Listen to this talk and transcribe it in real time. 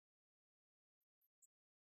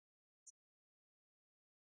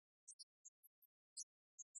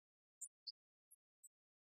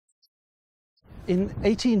In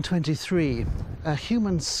 1823, a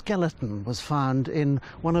human skeleton was found in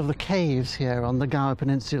one of the caves here on the Gower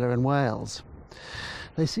Peninsula in Wales.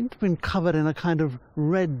 They seem to have been covered in a kind of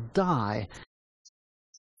red dye.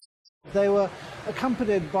 They were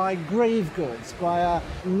accompanied by grave goods, by a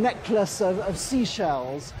necklace of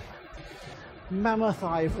seashells, mammoth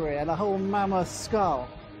ivory, and a whole mammoth skull.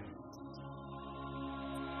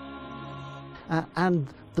 And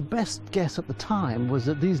the best guess at the time was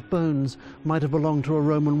that these bones might have belonged to a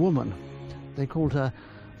Roman woman. They called her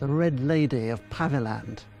the Red Lady of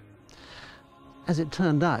Paviland. As it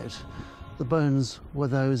turned out, the bones were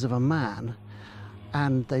those of a man,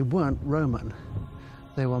 and they weren't Roman.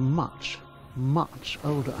 They were much, much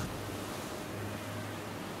older.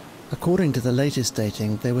 According to the latest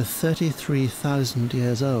dating, they were 33,000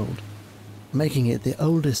 years old, making it the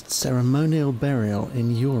oldest ceremonial burial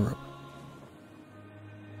in Europe.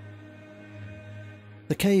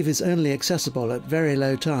 The cave is only accessible at very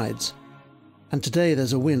low tides, and today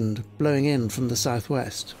there's a wind blowing in from the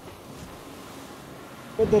southwest.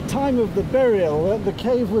 At the time of the burial, the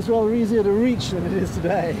cave was rather easier to reach than it is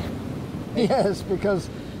today. Yes, because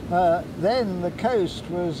then the coast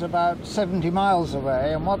was about 70 miles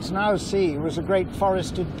away, and what's now sea was a great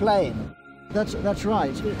forested plain. That's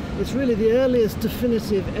right. It's really the earliest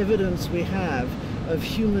definitive evidence we have of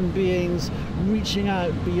human beings reaching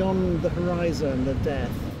out beyond the horizon of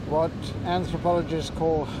death. What anthropologists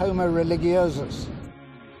call Homo religiosus.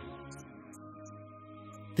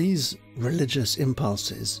 These religious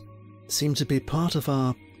impulses seem to be part of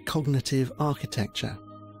our cognitive architecture.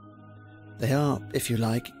 They are, if you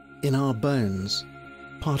like, in our bones,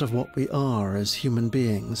 part of what we are as human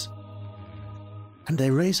beings. And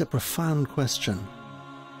they raise a profound question.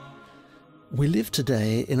 We live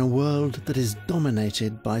today in a world that is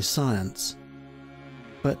dominated by science.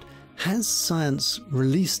 But has science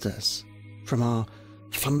released us from our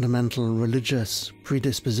fundamental religious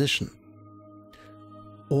predisposition?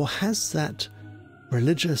 Or has that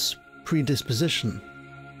religious predisposition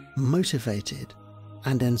motivated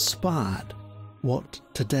and inspired what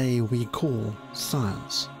today we call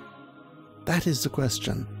science? That is the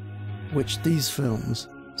question which these films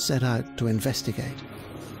set out to investigate.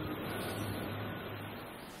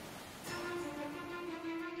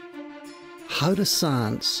 How do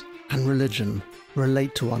science and religion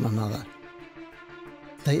relate to one another?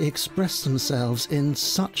 They express themselves in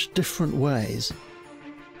such different ways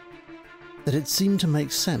that it seemed to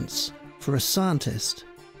make sense for a scientist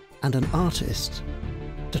and an artist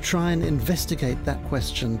to try and investigate that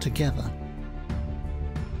question together.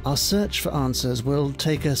 Our search for answers will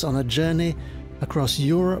take us on a journey across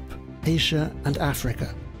Europe, Asia, and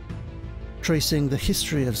Africa, tracing the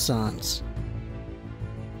history of science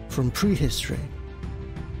from prehistory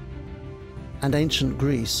and ancient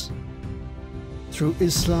Greece through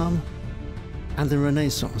Islam and the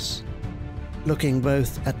Renaissance, looking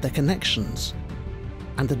both at the connections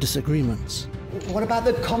and the disagreements. What about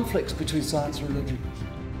the conflicts between science and religion?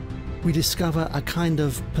 We discover a kind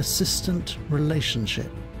of persistent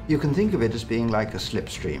relationship. You can think of it as being like a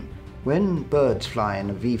slipstream. When birds fly in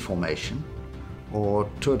a V formation, or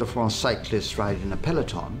Tour de France cyclists ride in a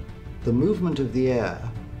peloton, the movement of the air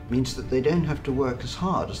means that they don't have to work as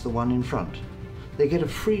hard as the one in front. They get a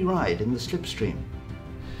free ride in the slipstream.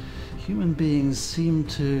 Human beings seem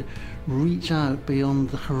to reach out beyond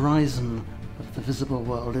the horizon of the visible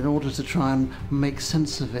world in order to try and make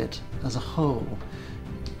sense of it as a whole.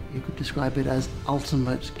 You could describe it as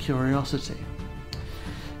ultimate curiosity.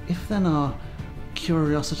 If then our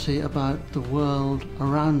curiosity about the world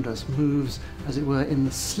around us moves, as it were, in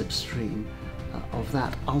the slipstream of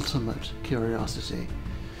that ultimate curiosity,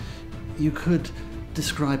 you could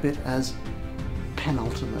describe it as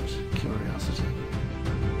penultimate curiosity.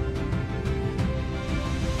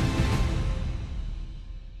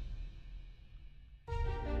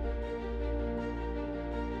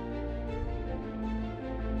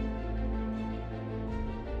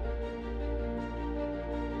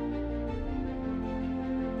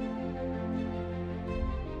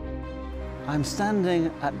 I'm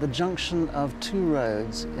standing at the junction of two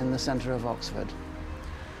roads in the centre of Oxford.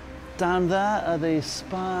 Down there are the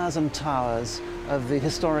spires and towers of the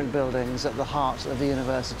historic buildings at the heart of the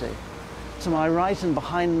university. To my right and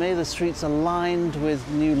behind me, the streets are lined with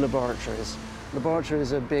new laboratories.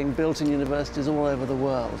 Laboratories are being built in universities all over the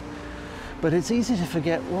world. But it's easy to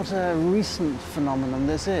forget what a recent phenomenon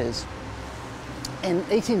this is. In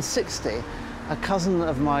 1860, a cousin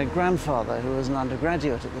of my grandfather, who was an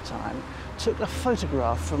undergraduate at the time, took a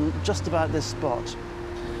photograph from just about this spot.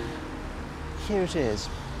 Here it is.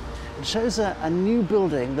 It shows a new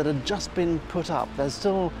building that had just been put up. There's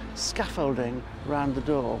still scaffolding around the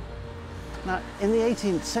door. Now, in the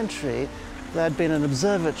 18th century, there had been an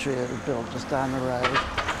observatory built just down the road.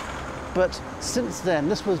 But since then,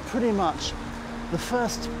 this was pretty much the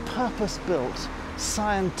first purpose-built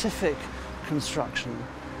scientific construction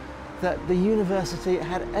that the university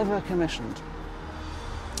had ever commissioned.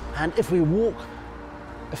 And if we walk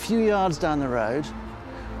a few yards down the road,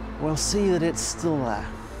 we'll see that it's still there.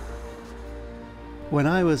 When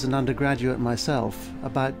I was an undergraduate myself,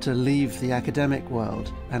 about to leave the academic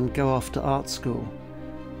world and go off to art school,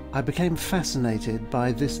 I became fascinated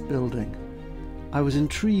by this building. I was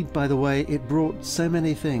intrigued by the way it brought so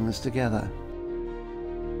many things together.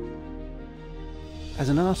 As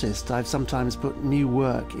an artist, I've sometimes put new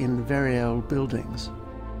work in very old buildings.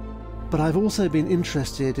 But I've also been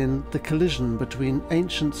interested in the collision between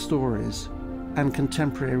ancient stories and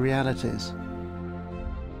contemporary realities.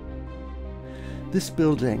 This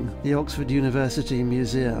building, the Oxford University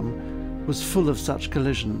Museum, was full of such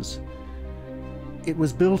collisions. It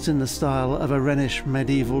was built in the style of a Rhenish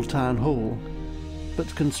medieval town hall,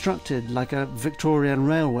 but constructed like a Victorian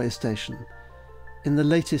railway station, in the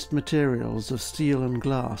latest materials of steel and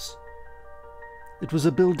glass. It was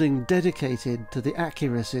a building dedicated to the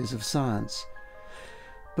accuracies of science,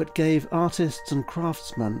 but gave artists and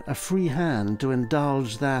craftsmen a free hand to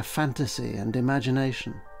indulge their fantasy and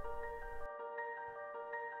imagination.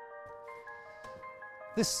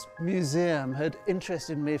 This museum had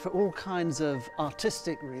interested me for all kinds of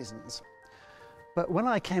artistic reasons. But when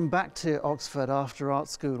I came back to Oxford after art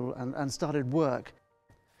school and started work,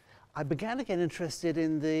 I began to get interested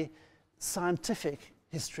in the scientific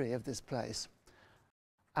history of this place.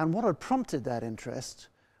 And what had prompted that interest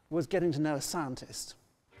was getting to know a scientist.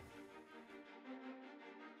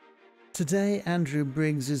 Today, Andrew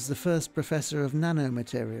Briggs is the first professor of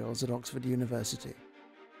nanomaterials at Oxford University.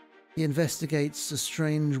 He investigates the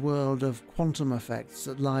strange world of quantum effects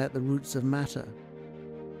that lie at the roots of matter.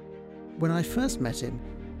 When I first met him,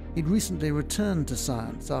 he'd recently returned to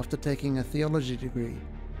science after taking a theology degree.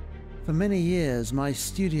 For many years, my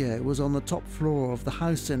studio was on the top floor of the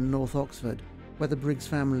house in North Oxford, where the Briggs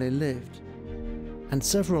family lived. And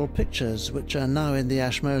several pictures, which are now in the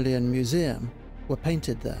Ashmolean Museum, were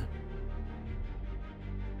painted there.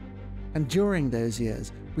 And during those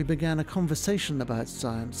years, we began a conversation about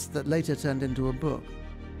science that later turned into a book.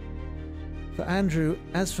 For Andrew,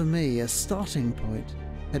 as for me, a starting point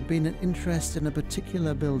had been an interest in a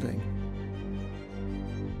particular building.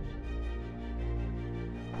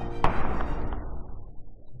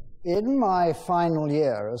 In my final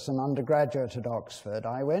year as an undergraduate at Oxford,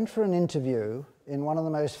 I went for an interview in one of the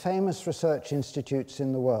most famous research institutes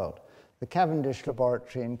in the world, the Cavendish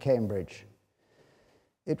Laboratory in Cambridge.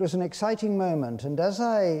 It was an exciting moment, and as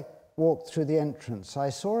I walked through the entrance, I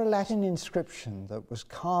saw a Latin inscription that was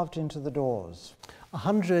carved into the doors.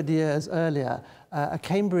 100 years earlier, a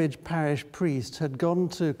Cambridge parish priest had gone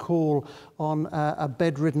to call on a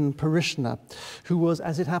bedridden parishioner who was,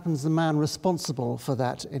 as it happens, the man responsible for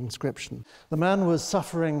that inscription. The man was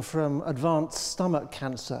suffering from advanced stomach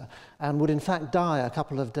cancer and would in fact die a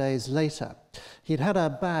couple of days later. He'd had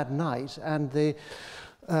a bad night, and the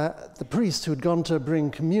priest who had gone to bring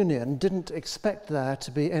communion didn't expect there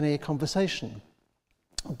to be any conversation.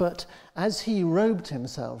 But as he robed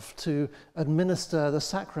himself to administer the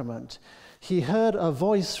sacrament, he heard a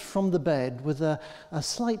voice from the bed with a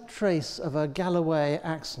slight trace of a Galloway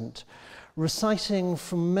accent, reciting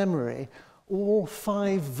from memory all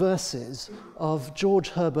 5 verses of George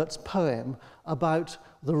Herbert's poem about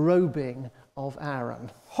the robing of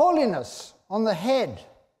Aaron. Holiness on the head,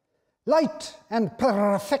 light and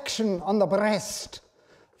perfection on the breast.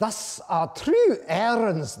 Thus are true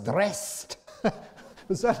Aaron's dressed.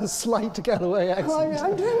 Was that a slight Galloway accent? Well,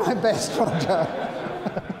 I'm doing my best, Roger.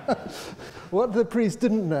 What the priest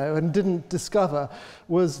didn't know and didn't discover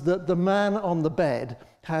was that the man on the bed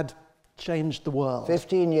had changed the world.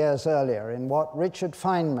 15 years earlier, in what Richard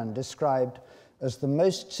Feynman described as the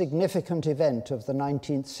most significant event of the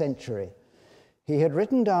 19th century, he had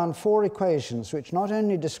written down 4 equations which not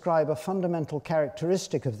only describe a fundamental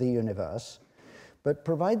characteristic of the universe, but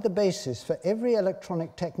provide the basis for every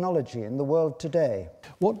electronic technology in the world today.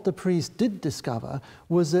 What the priest did discover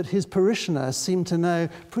was that his parishioner seemed to know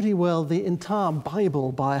pretty well the entire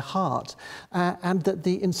Bible by heart, and that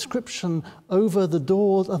the inscription over the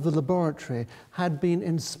doors of the laboratory had been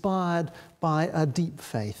inspired by a deep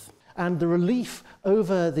faith. And the relief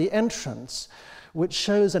over the entrance, which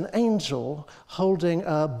shows an angel holding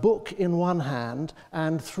a book in one hand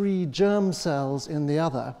and 3 germ cells in the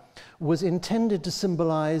other, was intended to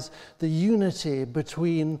symbolize the unity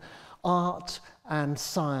between art and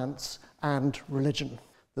science and religion.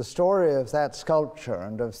 The story of that sculpture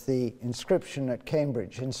and of the inscription at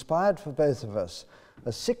Cambridge inspired for both of us a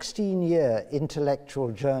 16-year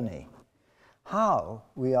intellectual journey. How,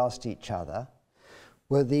 we asked each other,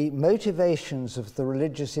 were the motivations of the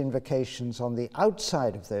religious invocations on the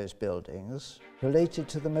outside of those buildings related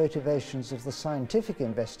to the motivations of the scientific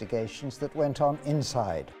investigations that went on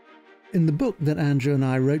inside? In the book that Andrew and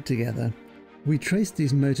I wrote together, we traced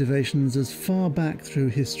these motivations as far back through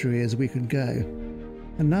history as we could go.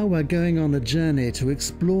 And now we're going on a journey to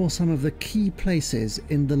explore some of the key places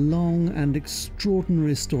in the long and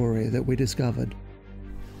extraordinary story that we discovered.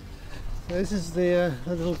 This is the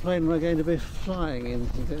little plane we're going to be flying in,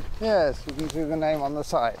 is it? Yes, you can see the name on the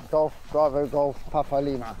side. Golf, Bravo, Golf, Papa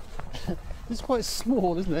Lima. It's quite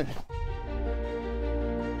small, isn't it?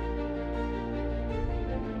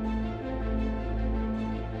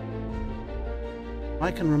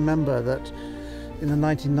 I can remember that in the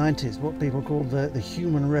 1990s, what people called the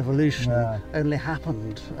human revolution only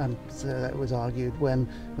happened, and it was argued, when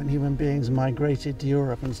human beings migrated to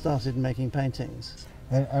Europe and started making paintings.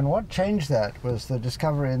 And what changed that was the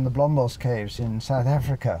discovery in the Blombos caves in South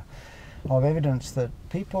Africa of evidence that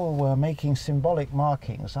people were making symbolic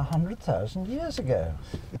markings 100,000 years ago.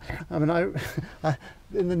 I mean,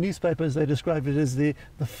 in the newspapers they described it as the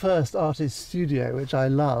first artist studio, which I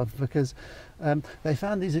love, because they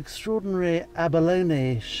found these extraordinary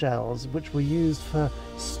abalone shells which were used for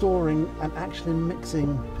storing and actually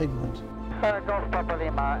mixing pigment. Golf Papa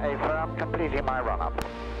Lima, a firm, completing my run-up.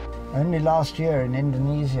 Only last year in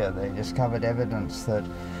Indonesia they discovered evidence that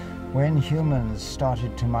when humans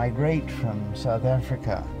started to migrate from South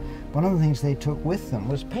Africa, one of the things they took with them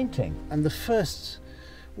was painting. And the first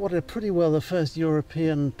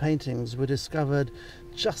European paintings were discovered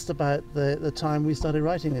just about the time we started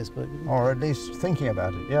writing this book. Or at least thinking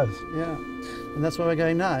about it, yes. Yeah, and that's where we're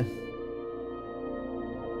going now.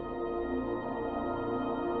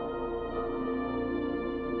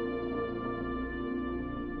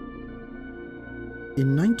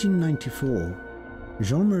 In 1994,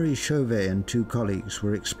 Jean-Marie Chauvet and two colleagues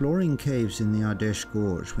were exploring caves in the Ardèche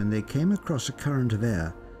Gorge when they came across a current of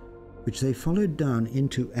air, which they followed down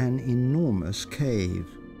into an enormous cave.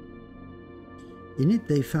 In it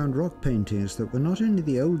they found rock paintings that were not only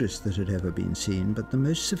the oldest that had ever been seen, but the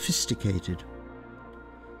most sophisticated.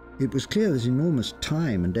 It was clear that enormous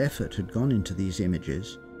time and effort had gone into these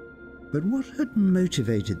images, but what had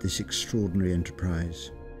motivated this extraordinary enterprise?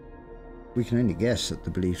 We can only guess at the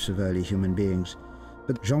beliefs of early human beings,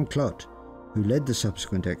 but Jean Clotte, who led the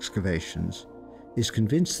subsequent excavations, is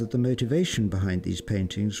convinced that the motivation behind these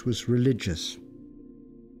paintings was religious.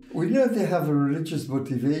 We know they have a religious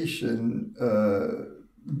motivation,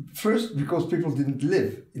 first because people didn't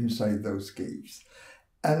live inside those caves.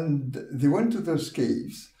 And they went to those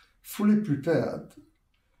caves fully prepared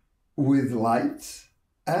with lights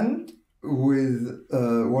and with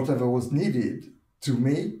whatever was needed to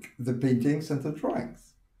make the paintings and the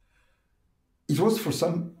drawings. It was for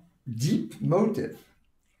some deep motive,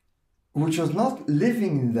 which was not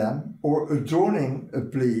living in them or adorning a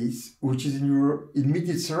place which is in your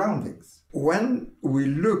immediate surroundings. When we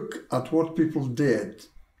look at what people did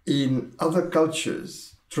in other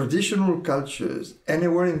cultures, traditional cultures,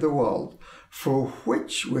 anywhere in the world, for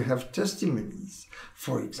which we have testimonies,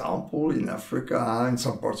 for example, in Africa, in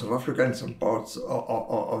some parts of Africa, in some parts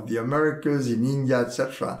of the Americas, in India,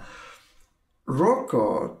 etc., rock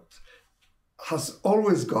art has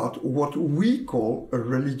always got what we call a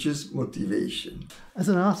religious motivation. As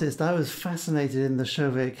an artist, I was fascinated in the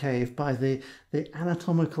Chauvet cave by the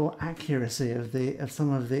anatomical accuracy of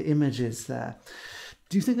some of the images there.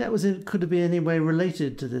 Do you think that could be in any way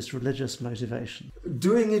related to this religious motivation?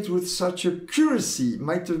 Doing it with such accuracy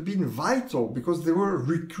might have been vital because they were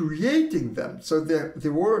recreating them. So they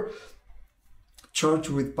were charged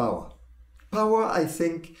with power. Power, I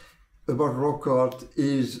think, about rock art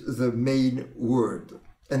is the main word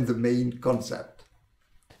and the main concept.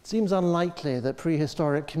 It seems unlikely that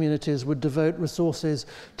prehistoric communities would devote resources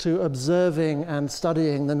to observing and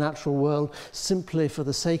studying the natural world simply for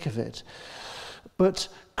the sake of it. But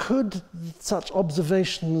could such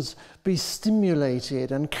observations be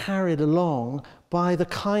stimulated and carried along by the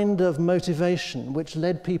kind of motivation which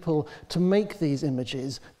led people to make these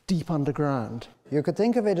images deep underground? You could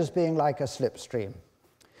think of it as being like a slipstream.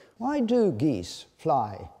 Why do geese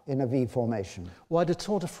fly in a V formation? Why do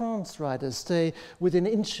Tour de France riders stay within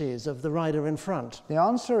inches of the rider in front? The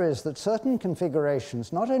answer is that certain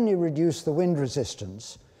configurations not only reduce the wind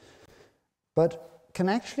resistance, but can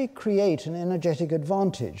actually create an energetic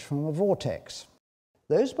advantage from a vortex.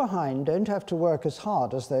 Those behind don't have to work as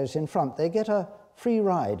hard as those in front. They get a free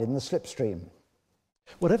ride in the slipstream.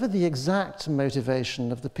 Whatever the exact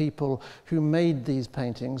motivation of the people who made these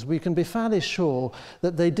paintings, we can be fairly sure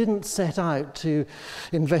that they didn't set out to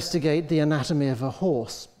investigate the anatomy of a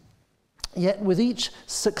horse. Yet with each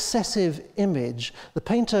successive image, the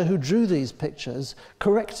painter who drew these pictures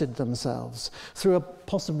corrected themselves through a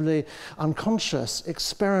possibly unconscious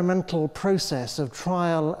experimental process of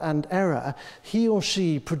trial and error. He or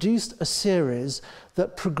she produced a series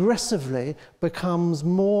that progressively becomes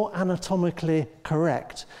more anatomically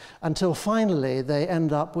correct until finally they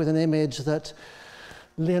end up with an image that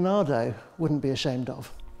Leonardo wouldn't be ashamed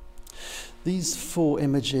of. These 4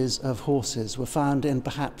 images of horses were found in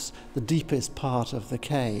perhaps the deepest part of the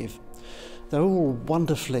cave. They're all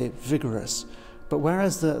wonderfully vigorous, but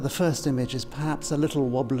whereas the first image is perhaps a little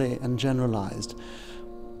wobbly and generalized,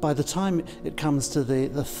 by the time it comes to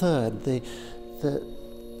the third,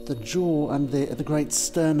 the jaw and the great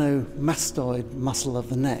sternomastoid muscle of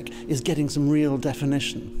the neck is getting some real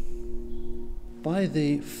definition. By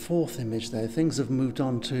the 4th image, though, things have moved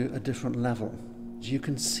on to a different level. You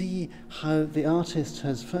can see how the artist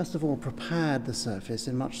has first of all prepared the surface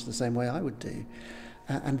in much the same way I would do,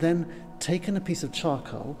 and then taken a piece of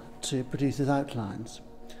charcoal to produce his outlines,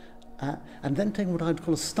 and then taken what I would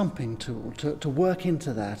call a stumping tool to work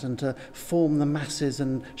into that and to form the masses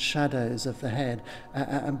and shadows of the head,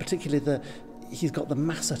 and particularly he's got the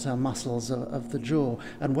masseter muscles of the jaw.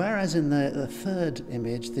 And whereas in the 3rd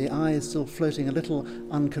image, the eye is still floating a little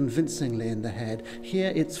unconvincingly in the head,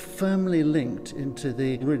 here it's firmly linked into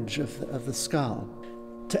the ridge of the skull.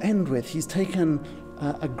 To end with, he's taken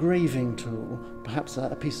a graving tool, perhaps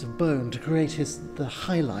a piece of bone, to create the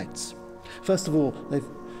highlights. First of all, they've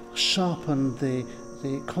sharpened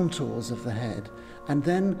the contours of the head, and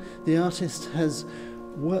then the artist has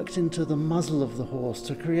worked into the muzzle of the horse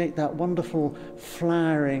to create that wonderful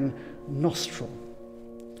flowering nostril.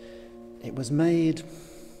 It was made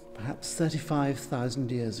perhaps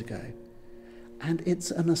 35,000 years ago, and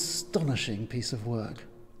it's an astonishing piece of work.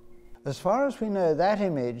 As far as we know, that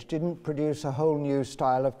image didn't produce a whole new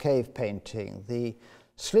style of cave painting. The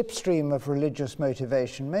slipstream of religious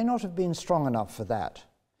motivation may not have been strong enough for that.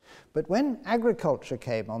 But when agriculture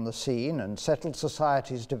came on the scene and settled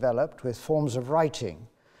societies developed with forms of writing,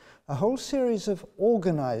 a whole series of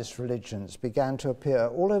organized religions began to appear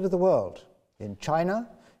all over the world, in China,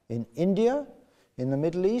 in India, in the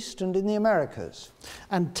Middle East, and in the Americas.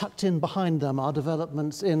 And tucked in behind them are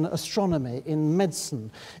developments in astronomy, in medicine,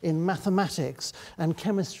 in mathematics and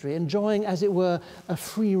chemistry, enjoying, as it were, a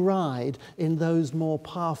free ride in those more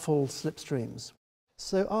powerful slipstreams.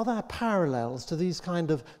 So are there parallels to these kind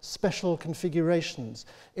of special configurations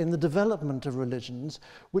in the development of religions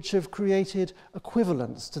which have created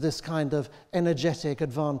equivalents to this kind of energetic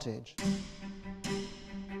advantage?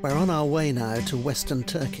 We're on our way now to Western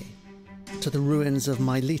Turkey, to the ruins of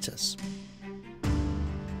Miletus.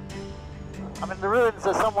 I mean, the ruins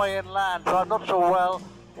are some way inland, so I'm not sure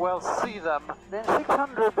we'll see them. In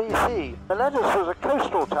 600 BC, Miletus was a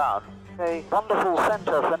coastal town, a wonderful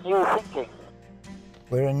centre for new thinking.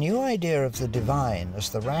 Where a new idea of the divine as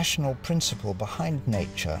the rational principle behind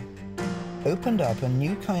nature opened up a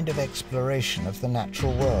new kind of exploration of the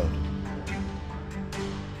natural world.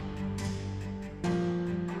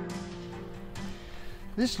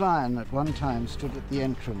 This lion at one time stood at the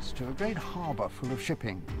entrance to a great harbour full of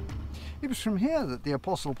shipping. It was from here that the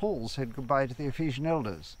Apostle Paul said goodbye to the Ephesian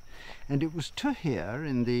elders, and it was to here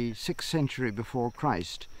in the 6th century before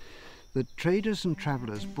Christ that traders and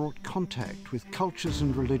travellers brought contact with cultures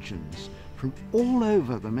and religions from all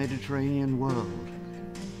over the Mediterranean world.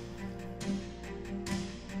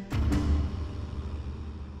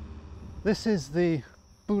 This is the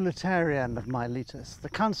Bouleuterion of Miletus, the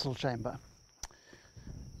council chamber.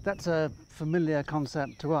 That's a familiar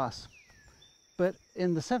concept to us, but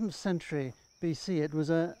in the 7th century BC it was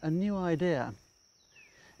a new idea.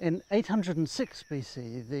 In 806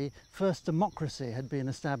 BC, the first democracy had been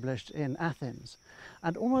established in Athens,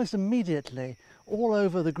 and almost immediately, all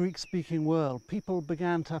over the Greek-speaking world, people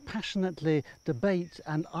began to passionately debate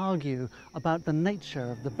and argue about the nature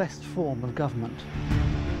of the best form of government.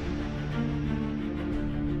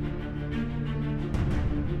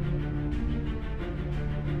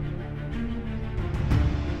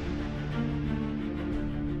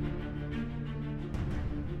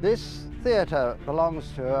 This theatre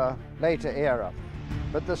belongs to a later era,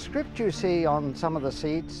 but the script you see on some of the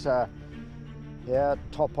seats here,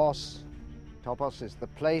 topos. Topos is the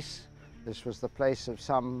place. This was the place of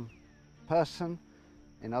some person,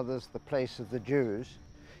 in others the place of the Jews.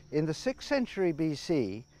 In the 6th century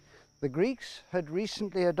BC, The Greeks had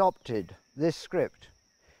recently adopted this script,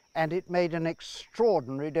 and it made an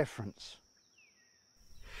extraordinary difference.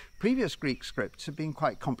 Previous Greek scripts had been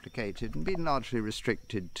quite complicated and been largely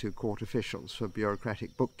restricted to court officials for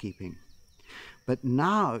bureaucratic bookkeeping. But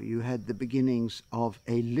now you had the beginnings of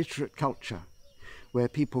a literate culture where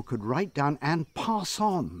people could write down and pass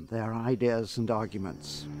on their ideas and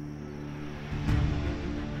arguments.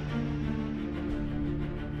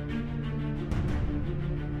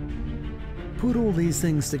 Put all these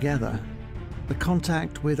things together, the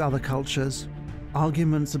contact with other cultures,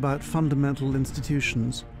 arguments about fundamental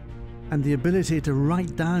institutions, and the ability to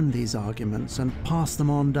write down these arguments and pass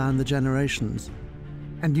them on down the generations,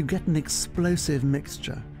 and you get an explosive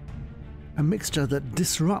mixture. A mixture that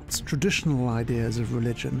disrupts traditional ideas of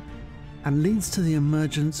religion and leads to the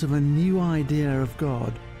emergence of a new idea of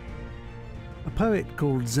God. A poet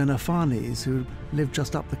called Xenophanes, who lived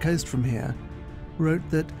just up the coast from here, wrote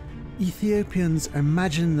that Ethiopians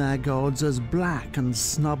imagine their gods as black and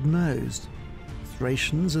snub-nosed,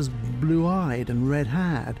 Thracians as blue-eyed and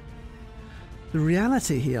red-haired. The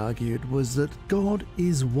reality, he argued, was that God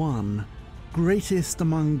is one, greatest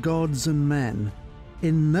among gods and men,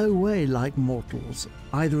 in no way like mortals,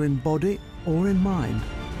 either in body or in mind.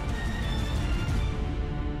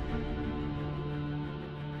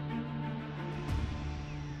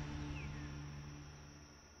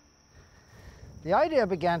 The idea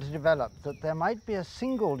began to develop that there might be a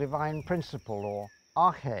single divine principle, or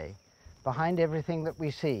arche, behind everything that we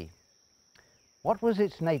see. What was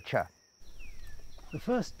its nature? The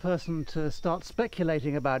first person to start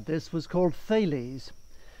speculating about this was called Thales.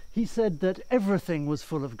 He said that everything was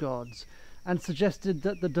full of gods and suggested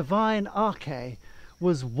that the divine arche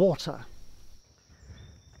was water.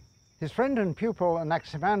 His friend and pupil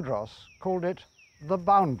Anaximandros called it the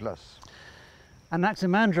boundless.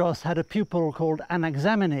 Anaximandros had a pupil called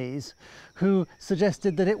Anaxamenes who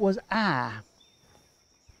suggested that it was air.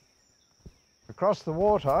 Across the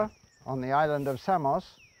water, on the island of Samos,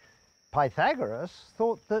 Pythagoras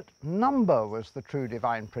thought that number was the true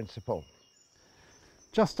divine principle.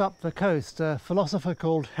 Just up the coast, a philosopher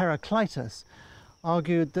called Heraclitus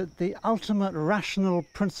argued that the ultimate rational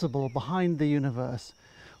principle behind the universe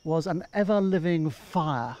was an ever-living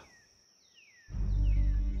fire.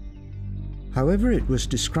 However it was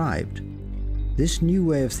described, this new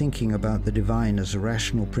way of thinking about the divine as a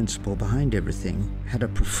rational principle behind everything had a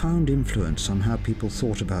profound influence on how people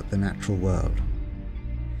thought about the natural world.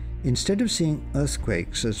 Instead of seeing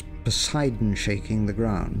earthquakes as Poseidon shaking the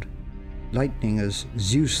ground, lightning as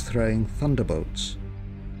Zeus throwing thunderbolts,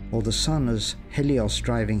 or the sun as Helios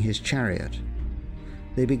driving his chariot,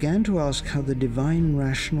 they began to ask how the divine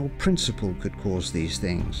rational principle could cause these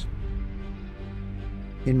things.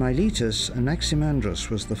 In Miletus,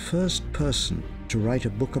 Anaximandros was the first person to write a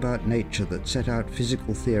book about nature that set out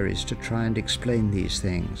physical theories to try and explain these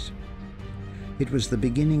things. It was the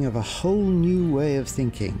beginning of a whole new way of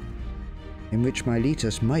thinking, in which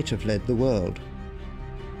Miletus might have led the world.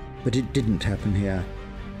 But it didn't happen here.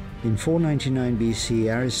 In 499 BC,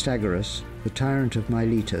 Aristagoras, the tyrant of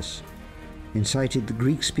Miletus, incited the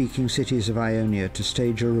Greek-speaking cities of Ionia to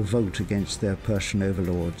stage a revolt against their Persian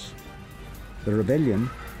overlords. The rebellion,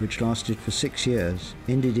 which lasted for 6 years,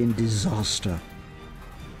 ended in disaster.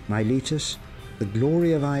 Miletus, the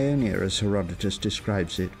glory of Ionia as Herodotus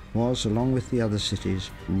describes it, was, along with the other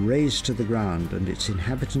cities, razed to the ground and its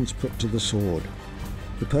inhabitants put to the sword.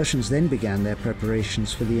 The Persians then began their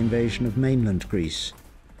preparations for the invasion of mainland Greece.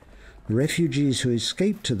 The refugees who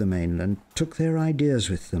escaped to the mainland took their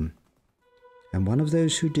ideas with them, and one of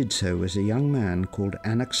those who did so was a young man called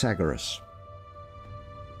Anaxagoras.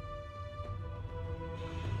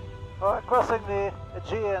 Crossing the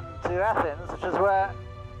Aegean to Athens, which is where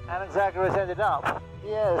Anaxagoras ended up.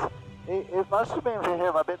 Yes, it must have been for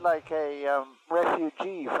him a bit like a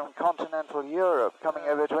refugee from continental Europe coming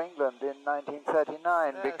over to England in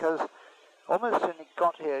 1939, yes. Because almost when he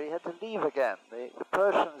got here he had to leave again. The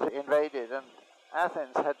Persians invaded and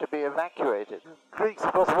Athens had to be evacuated. The Greeks,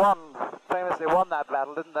 of course, famously won that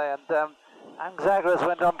battle, didn't they? And Anaxagoras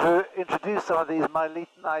went on to introduce some of these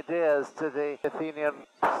Miletan ideas to the Athenian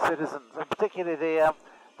citizens, and particularly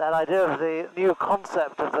that idea of the new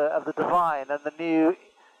concept of the divine and the new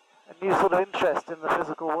sort of interest in the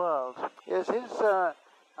physical world. Yes, his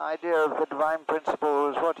idea of the divine principle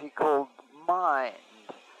was what he called mind,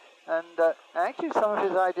 and actually some of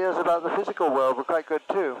his ideas about the physical world were quite good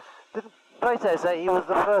too. Didn't Plato say he was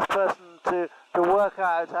the first person to work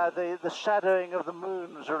out how the shadowing of the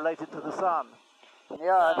moon was related to the sun?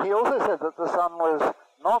 Yeah, and he also said that the sun was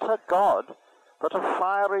not a god, but a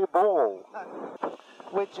fiery ball.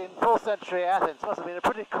 which in 4th century Athens must have been a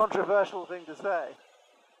pretty controversial thing to say.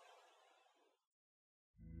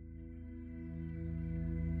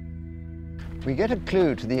 We get a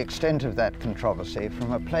clue to the extent of that controversy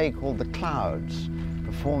from a play called The Clouds,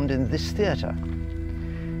 performed in this theatre.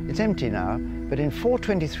 It's empty now, but in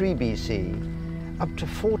 423 BC, up to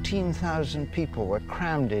 14,000 people were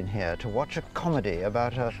crammed in here to watch a comedy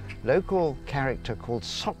about a local character called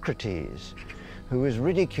Socrates, who was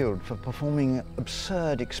ridiculed for performing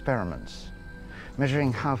absurd experiments,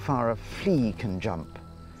 measuring how far a flea can jump,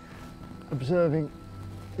 observing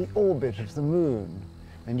the orbit of the moon,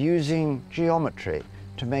 and using geometry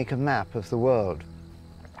to make a map of the world.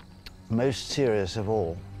 Most serious of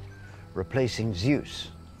all, replacing Zeus,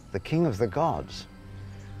 the king of the gods,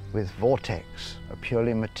 with vortex, a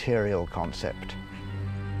purely material concept.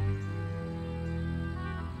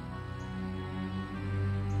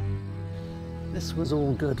 This was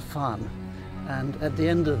all good fun, and at the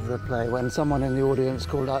end of the play, when someone in the audience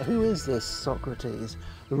called out, "Who is this Socrates?"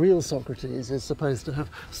 the real Socrates is supposed to have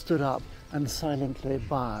stood up and silently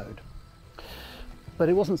bowed. But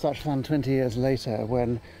it wasn't such fun 20 years later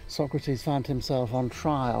when Socrates found himself on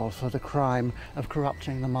trial for the crime of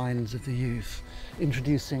corrupting the minds of the youth,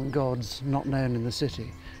 introducing gods not known in the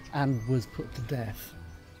city, and was put to death.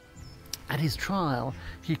 At his trial,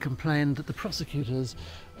 he complained that the prosecutors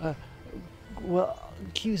were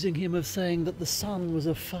accusing him of saying that the sun was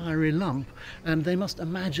a fiery lump, and they must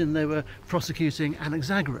imagine they were prosecuting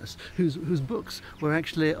Anaxagoras, whose books were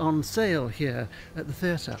actually on sale here at the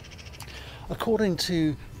theatre. According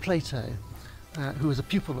to Plato, who was a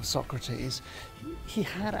pupil of Socrates, he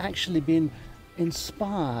had actually been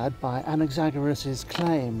inspired by Anaxagoras'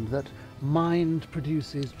 claim that mind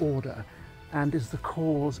produces order and is the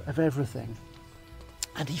cause of everything.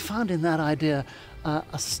 And he found in that idea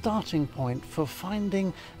a starting point for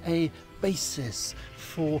finding a basis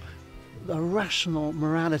for a rational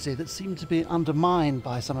morality that seemed to be undermined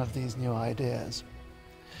by some of these new ideas.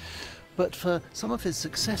 But for some of his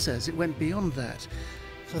successors, it went beyond that.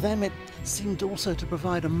 For them, it seemed also to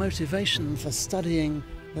provide a motivation for studying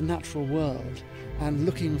the natural world and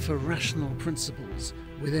looking for rational principles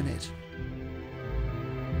within it.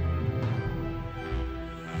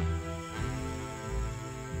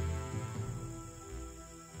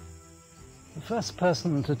 The first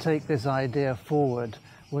person to take this idea forward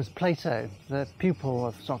was Plato, the pupil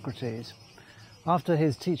of Socrates. After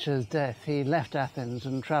his teacher's death, he left Athens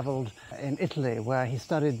and travelled in Italy, where he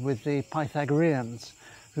studied with the Pythagoreans,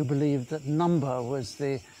 who believed that number was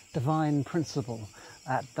the divine principle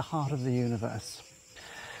at the heart of the universe.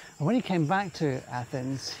 And when he came back to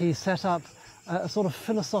Athens, he set up a sort of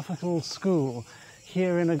philosophical school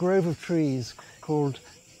here in a grove of trees called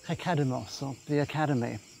Academos, or the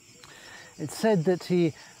Academy. It's said that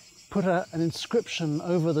he put an inscription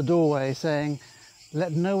over the doorway saying,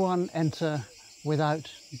 "Let no one enter without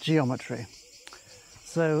geometry."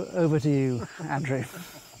 So over to you, Andrew.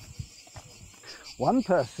 One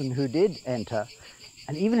person who did enter,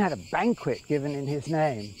 and even had a banquet given in his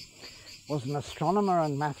name, was an astronomer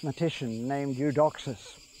and mathematician named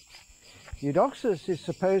Eudoxus. Eudoxus is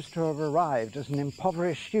supposed to have arrived as an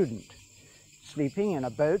impoverished student, sleeping in a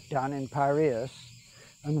boat down in Piraeus,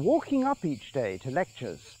 and walking up each day to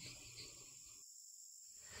lectures.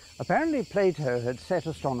 Apparently Plato had set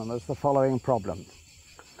astronomers the following problem.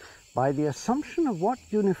 By the assumption of what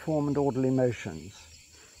uniform and orderly motions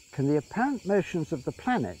can the apparent motions of the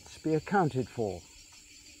planets be accounted for?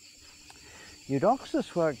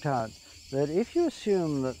 Eudoxus worked out that if you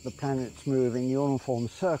assume that the planets move in uniform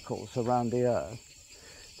circles around the Earth,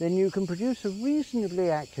 then you can produce a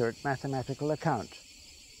reasonably accurate mathematical account.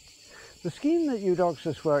 The scheme that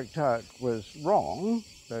Eudoxus worked out was wrong,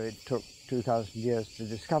 though it took 2,000 years to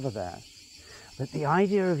discover that. But the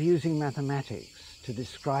idea of using mathematics to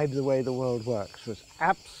describe the way the world works was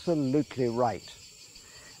absolutely right,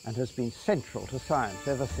 and has been central to science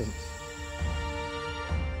ever since.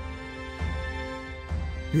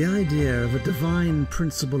 The idea of a divine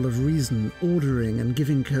principle of reason ordering and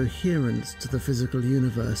giving coherence to the physical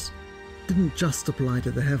universe didn't just apply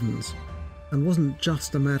to the heavens, and wasn't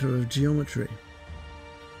just a matter of geometry.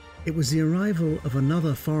 It was the arrival of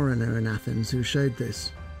another foreigner in Athens who showed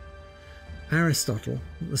this. Aristotle,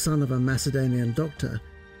 the son of a Macedonian doctor,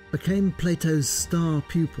 became Plato's star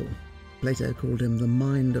pupil. Plato called him the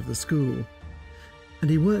mind of the school, and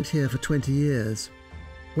he worked here for 20 years.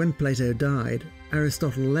 When Plato died,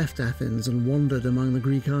 Aristotle left Athens and wandered among the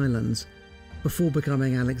Greek islands, before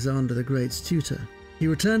becoming Alexander the Great's tutor. He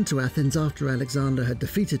returned to Athens after Alexander had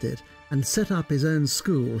defeated it and set up his own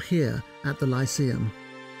school here at the Lyceum.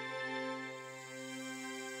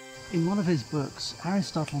 In one of his books,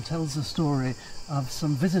 Aristotle tells the story of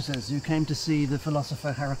some visitors who came to see the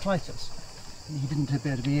philosopher Heraclitus. He didn't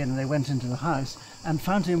appear to be in, and they went into the house and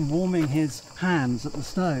found him warming his hands at the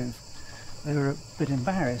stove. They were a bit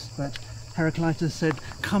embarrassed, but Heraclitus said,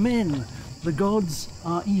 "Come in, the gods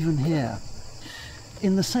are even here."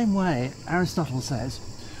 In the same way, Aristotle says,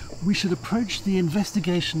 we should approach the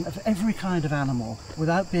investigation of every kind of animal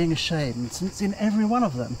without being ashamed, since in every one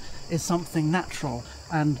of them is something natural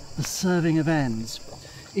and the serving of ends.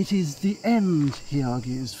 It is the end, he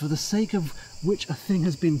argues, for the sake of which a thing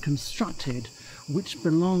has been constructed, which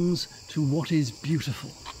belongs to what is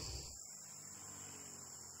beautiful.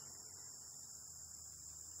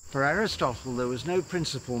 For Aristotle, there was no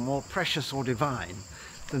principle more precious or divine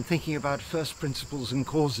than thinking about first principles and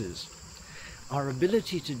causes. Our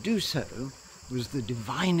ability to do so was the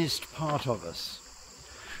divinest part of us.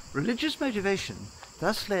 Religious motivation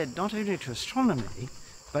thus led not only to astronomy,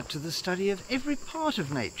 but to the study of every part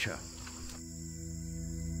of nature.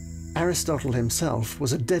 Aristotle himself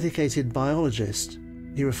was a dedicated biologist.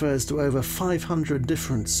 He refers to over 500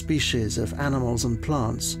 different species of animals and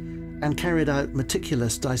plants and carried out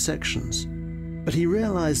meticulous dissections. But he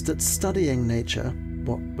realized that studying nature,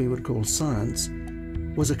 what we would call science,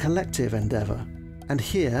 was a collective endeavor. And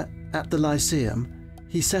here, at the Lyceum,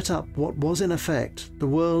 he set up what was in effect the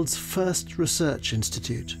world's first research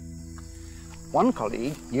institute. One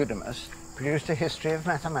colleague, Eudemus, produced a history of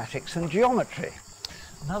mathematics and geometry.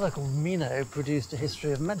 Another called Meno produced a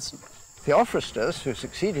history of medicine. Theophrastus, who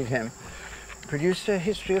succeeded him, produced a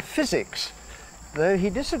history of physics, though he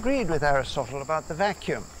disagreed with Aristotle about the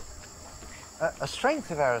vacuum. A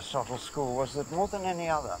strength of Aristotle's school was that more than any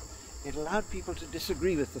other, it allowed people to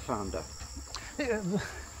disagree with the founder.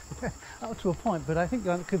 Up to a point, but I think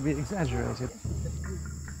that could be exaggerated.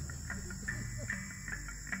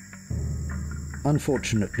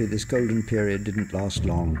 Unfortunately, this golden period didn't last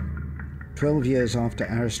long. 12 years after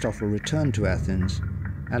Aristotle returned to Athens,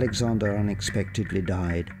 Alexander unexpectedly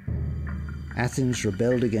died. Athens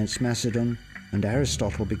rebelled against Macedon, and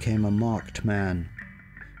Aristotle became a marked man.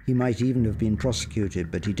 He might even have been prosecuted,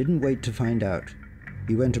 but he didn't wait to find out.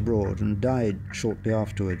 He went abroad and died shortly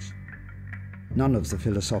afterwards. None of the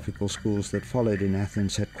philosophical schools that followed in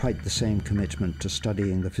Athens had quite the same commitment to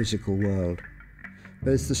studying the physical world.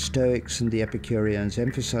 Both the Stoics and the Epicureans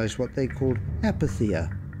emphasized what they called apatheia,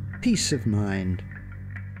 peace of mind.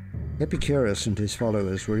 Epicurus and his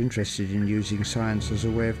followers were interested in using science as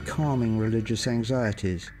a way of calming religious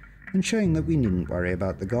anxieties and showing that we needn't worry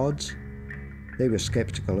about the gods. They were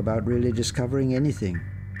skeptical about really discovering anything.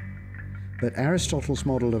 But Aristotle's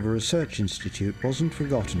model of a research institute wasn't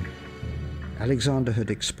forgotten. Alexander had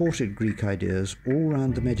exported Greek ideas all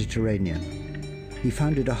around the Mediterranean. He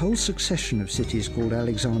founded a whole succession of cities called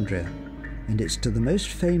Alexandria, and it's to the most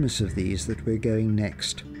famous of these that we're going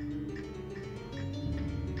next.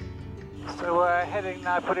 So we're heading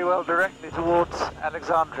now pretty well directly towards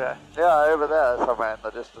Alexandria. Yeah, over there somewhere in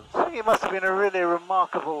the distance. I think it must have been a really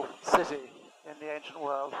remarkable city in the ancient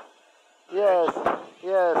world. Yes,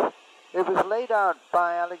 yes. It was laid out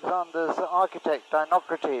by Alexander's architect,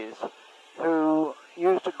 Dinocrates, who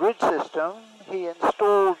used a grid system. He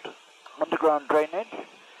installed underground drainage,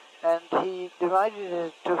 and he divided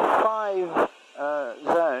it into 5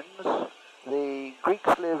 zones. The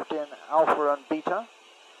Greeks lived in Alpha and Beta,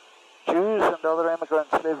 Jews and other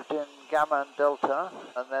immigrants lived in Gamma and Delta,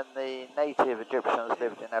 and then the native Egyptians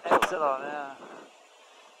lived in Epsilon. Epsilon, yeah.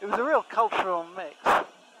 It was a real cultural mix,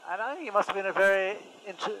 and I think it must have been a very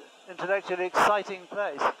intellectually exciting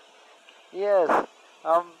place. Yes.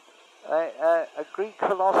 A Greek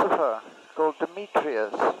philosopher called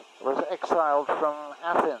Demetrius was exiled from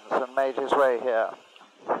Athens and made his way here.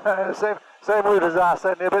 same route as us,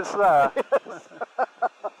 only a bit slower.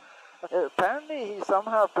 Apparently he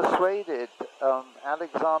somehow persuaded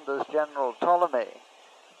Alexander's general Ptolemy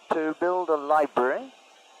to build a library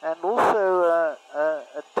and also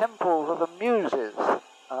a temple for the Muses,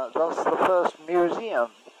 thus the first museum,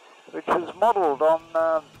 which was modelled on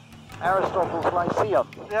Aristotle's Lyceum.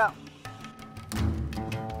 Yeah.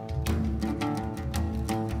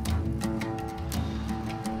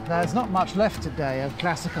 There's not much left today of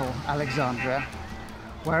classical Alexandria,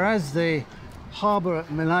 whereas the harbour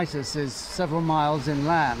at Miletus is several miles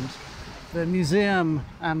inland. The museum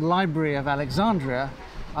and library of Alexandria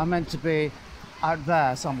are meant to be out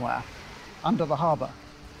there somewhere, under the harbour.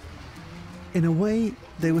 In a way,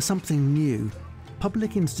 they were something new.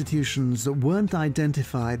 Public institutions that weren't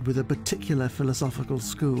identified with a particular philosophical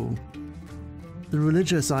school. The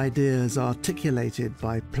religious ideas articulated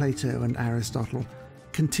by Plato and Aristotle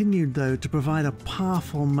continued, though, to provide a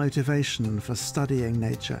powerful motivation for studying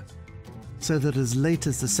nature. so that as late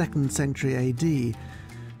as the 2nd century AD,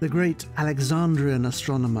 the great Alexandrian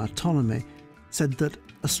astronomer Ptolemy said that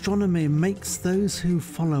astronomy makes those who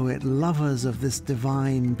follow it lovers of this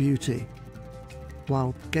divine beauty,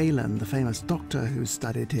 while Galen, the famous doctor who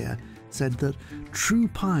studied here, said that true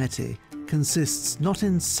piety consists not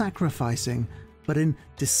in sacrificing, but in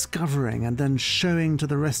discovering and then showing to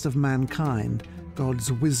the rest of mankind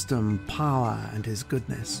God's wisdom, power, and his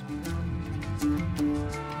goodness.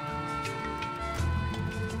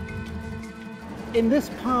 In this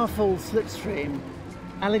powerful slipstream,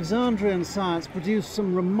 Alexandrian science produced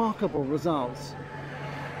some remarkable results.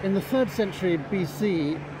 In the 3rd century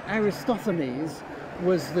BC, Aristophanes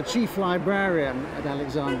was the chief librarian at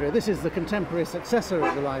Alexandria. This is the contemporary successor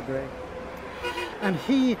of the library. And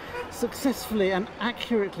he successfully and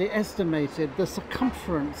accurately estimated the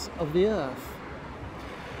circumference of the Earth.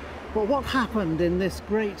 But what happened in this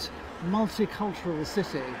great multicultural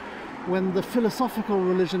city when the philosophical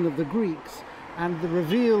religion of the Greeks and the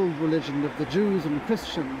revealed religion of the Jews and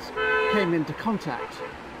Christians came into contact?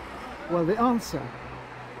 Well, the answer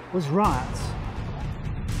was riots.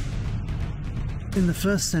 In the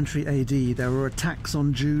 1st century AD, there were attacks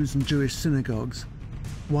on Jews and Jewish synagogues,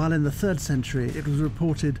 while in the 3rd century it was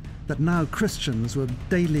reported that now Christians were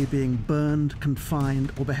daily being burned,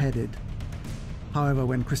 confined, or beheaded. However,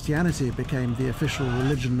 when Christianity became the official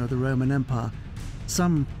religion of the Roman Empire,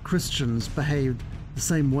 some Christians behaved the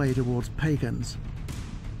same way towards pagans.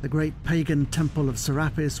 The great pagan temple of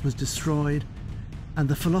Serapis was destroyed, and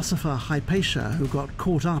the philosopher Hypatia, who got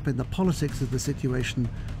caught up in the politics of the situation,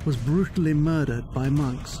 was brutally murdered by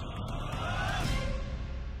monks.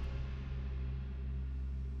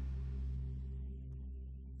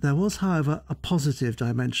 There was, however, a positive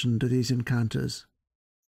dimension to these encounters.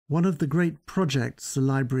 One of the great projects the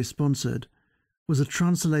library sponsored was a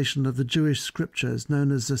translation of the Jewish scriptures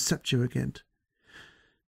known as the Septuagint.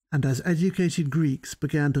 And as educated Greeks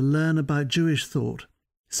began to learn about Jewish thought,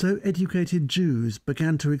 so educated Jews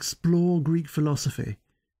began to explore Greek philosophy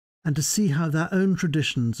and to see how their own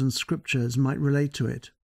traditions and scriptures might relate to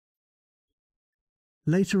it.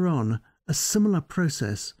 Later on, a similar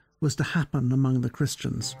process was to happen among the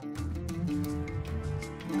Christians.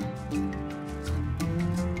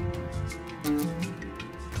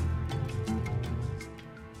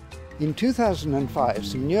 In 2005,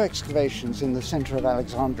 some new excavations in the centre of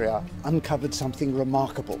Alexandria uncovered something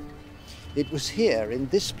remarkable. It was here, in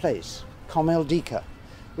this place, Komel Dika,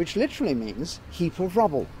 which literally means heap of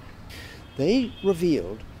rubble. They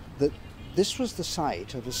revealed that this was the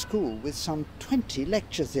site of a school with some 20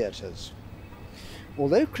 lecture theatres.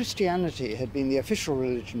 Although Christianity had been the official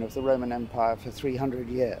religion of the Roman Empire for 300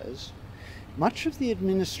 years, much of the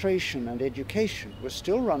administration and education was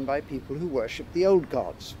still run by people who worshipped the old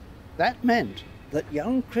gods. That meant that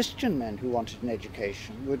young Christian men who wanted an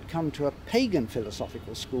education would come to a pagan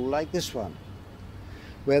philosophical school like this one,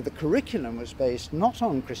 where the curriculum was based not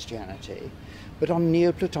on Christianity, but on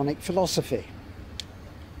Neoplatonic philosophy.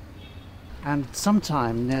 And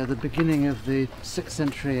sometime near the beginning of the 6th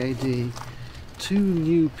century AD, 2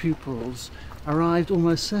 new pupils arrived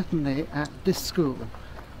almost certainly at this school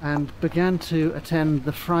and began to attend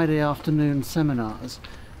the Friday afternoon seminars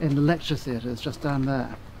in the lecture theatres just down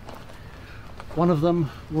there. One of them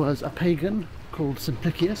was a pagan called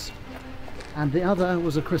Simplicius, and the other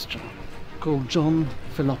was a Christian called John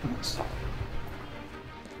Philoponus.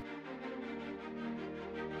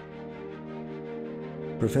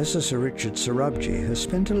 Professor Sir Richard Sorabji has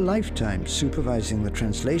spent a lifetime supervising the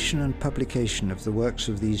translation and publication of the works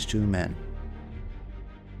of these 2 men.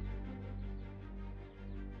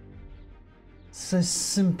 So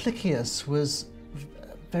Simplicius was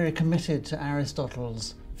very committed to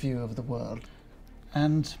Aristotle's view of the world.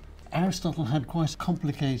 And Aristotle had quite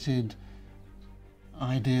complicated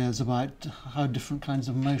ideas about how different kinds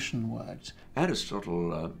of motion worked.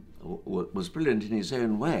 Aristotle was brilliant in his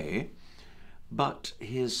own way, but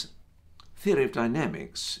his theory of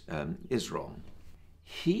dynamics is wrong.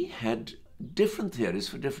 He had different theories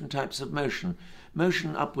for different types of motion.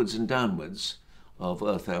 Motion upwards and downwards of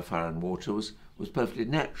earth, air, fire and water was perfectly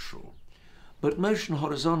natural. But motion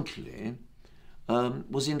horizontally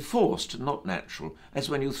was enforced, not natural, as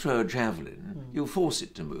when you throw a javelin, you force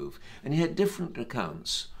it to move. And he had different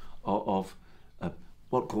accounts of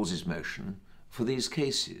what causes motion for these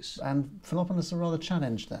cases. And Philoponus rather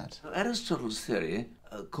challenged that. Aristotle's theory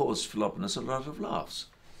caused Philoponus a lot of laughs.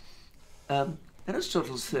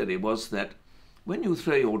 Aristotle's theory was that when you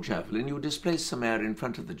throw your javelin, you displace some air in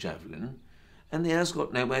front of the javelin, and the air's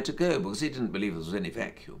got nowhere to go because he didn't believe there was any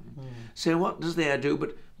vacuum. So what does the air do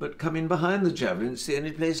but come in behind the javelin? It's the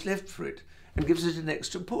only place left for it, and gives it an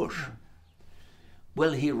extra push.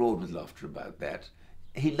 Well, he roared with laughter about that.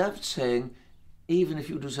 He loved saying, even if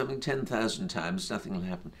you do something 10,000 times, nothing will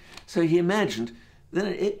happen. So he imagined that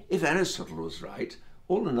if Aristotle was right,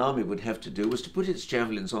 all an army would have to do was to put its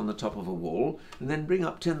javelins on the top of a wall and then bring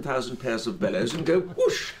up 10,000 pairs of bellows and go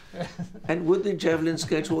whoosh. And would the javelins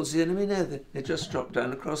go towards the enemy? No, they just dropped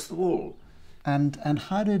down across the wall. And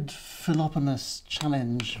how did Philoponus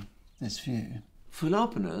challenge this view?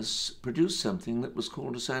 Philoponus produced something that was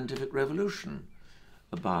called a scientific revolution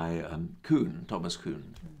by Kuhn, Thomas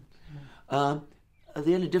Kuhn.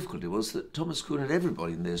 The only difficulty was that Thomas Kuhn and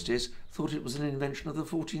everybody in those days thought it was an invention of the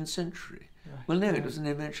 14th century. Right. Well, no, it was an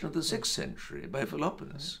invention of the 6th century by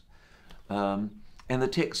Philoponus. And the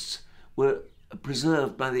texts were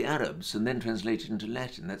preserved by the Arabs and then translated into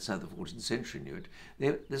Latin. That's how the 14th century knew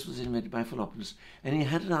it. This was invented by Philoponus. And he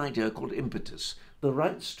had an idea called impetus. The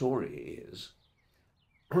right story is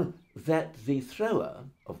that the thrower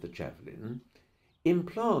of the javelin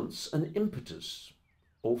implants an impetus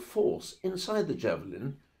or force inside the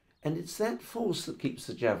javelin, and it's that force that keeps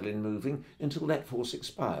the javelin moving until that force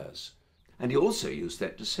expires. And he also used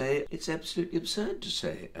that to say it's absolutely absurd to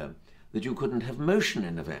say that you couldn't have motion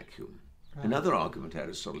in a vacuum. Right. Another argument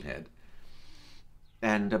Aristotle had.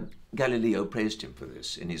 And Galileo praised him for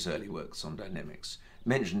this in his early works on dynamics,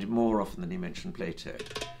 mentioned it more often than he mentioned Plato.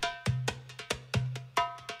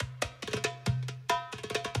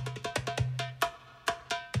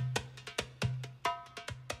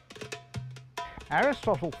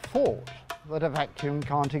 Aristotle thought that a vacuum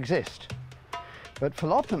can't exist, but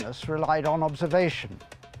Philoponus relied on observation.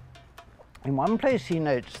 In one place he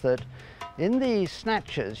notes that in the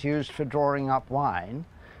snatchers used for drawing up wine,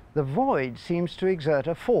 the void seems to exert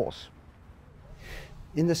a force.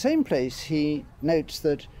 In the same place he notes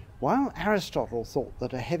that while Aristotle thought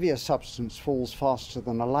that a heavier substance falls faster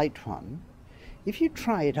than a light one, if you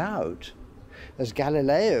try it out, as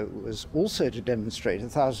Galileo was also to demonstrate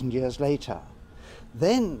 1,000 years later,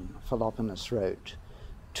 then, Philoponus wrote,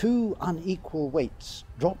 two unequal weights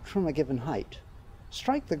dropped from a given height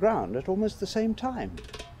strike the ground at almost the same time.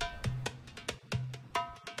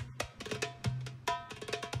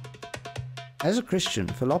 As a Christian,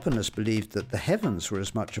 Philoponus believed that the heavens were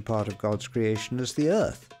as much a part of God's creation as the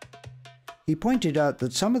earth. He pointed out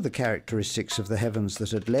that some of the characteristics of the heavens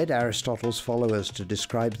that had led Aristotle's followers to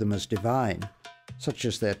describe them as divine, such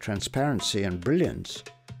as their transparency and brilliance,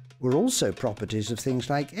 were also properties of things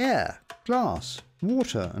like air, glass,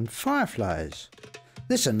 water, and fireflies.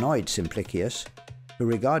 This annoyed Simplicius, who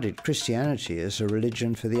regarded Christianity as a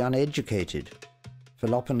religion for the uneducated.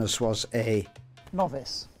 Philoponus was a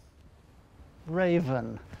novice,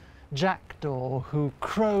 raven, jackdaw who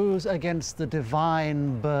crows against the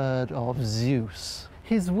divine bird of Zeus.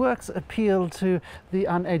 His works appeal to the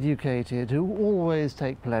uneducated who always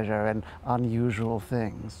take pleasure in unusual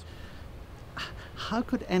things. How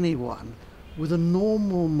could anyone with a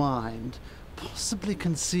normal mind possibly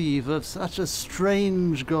conceive of such a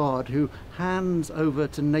strange God who hands over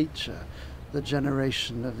to nature the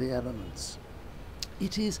generation of the elements?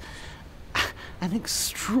 It is an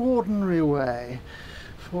extraordinary way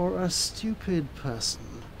for a stupid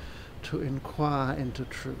person to inquire into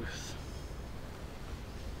truth.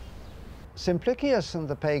 Simplicius and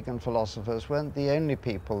the pagan philosophers weren't the only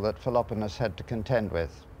people that Philoponus had to contend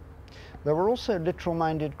with. There were also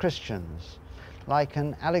literal-minded Christians, like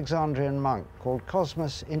an Alexandrian monk called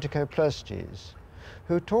Cosmas Intercopleustes,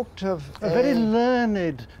 who talked of a very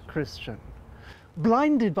learned Christian,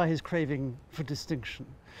 blinded by his craving for distinction,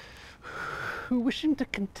 who, wishing to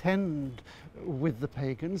contend with the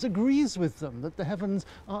pagans, agrees with them that the heavens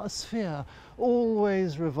are a sphere,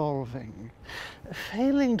 always revolving,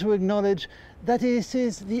 failing to acknowledge that it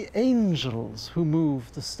is the angels who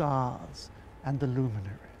move the stars and the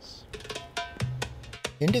luminaries.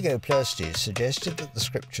 Intercopleustes suggested that the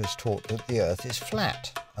scriptures taught that the earth is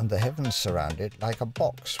flat and the heavens surround it like a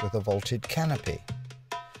box with a vaulted canopy.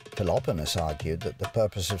 Philoponus argued that the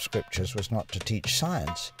purpose of scriptures was not to teach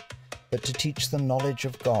science, but to teach the knowledge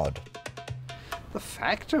of God. The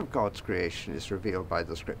fact of God's creation is revealed by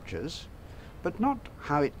the scriptures, but not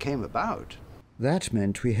how it came about. That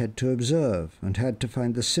meant we had to observe and had to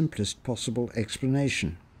find the simplest possible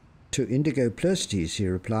explanation. To Intercopleustes he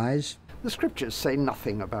replies, the scriptures say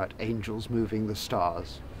nothing about angels moving the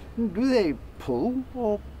stars. Do they pull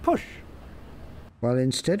or push? While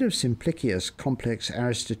instead of Simplicius' complex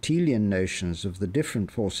Aristotelian notions of the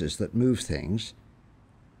different forces that move things,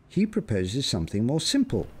 he proposes something more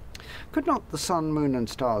simple. Could not the sun, moon, and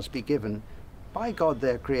stars be given, by God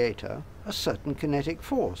their creator, a certain kinetic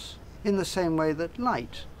force, in the same way that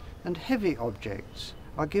light and heavy objects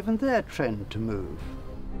are given their trend to move?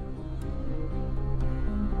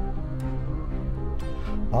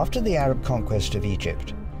 After the Arab conquest of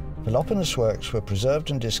Egypt, Philoponus' works were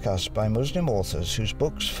preserved and discussed by Muslim authors whose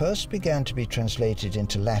books first began to be translated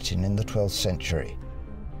into Latin in the 12th century.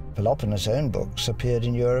 Philoponus' own books appeared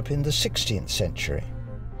in Europe in the 16th century.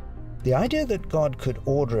 The idea that God could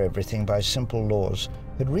order everything by simple laws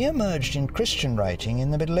had re-emerged in Christian writing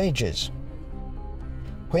in the Middle Ages.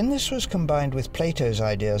 When this was combined with Plato's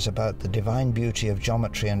ideas about the divine beauty of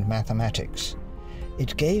geometry and mathematics,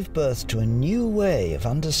 it gave birth to a new way of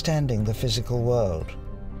understanding the physical world.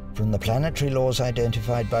 From the planetary laws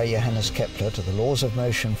identified by Johannes Kepler to the laws of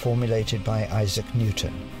motion formulated by Isaac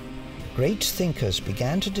Newton, great thinkers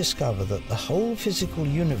began to discover that the whole physical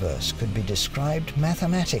universe could be described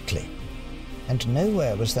mathematically, and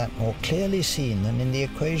nowhere was that more clearly seen than in the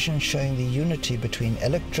equations showing the unity between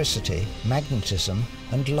electricity, magnetism,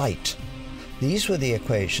 and light. These were the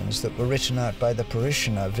equations that were written out by the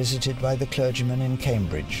parishioner visited by the clergyman in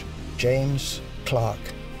Cambridge, James Clerk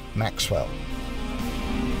Maxwell.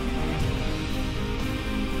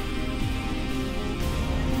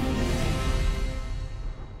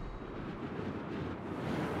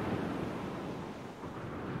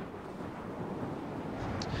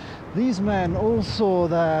 These men all saw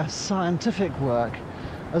their scientific work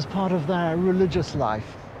as part of their religious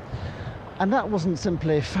life. And that wasn't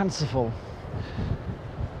simply fanciful.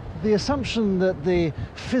 The assumption that the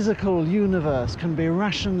physical universe can be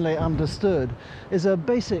rationally understood is a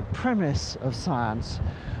basic premise of science,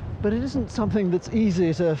 but it isn't something that's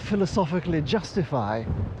easy to philosophically justify.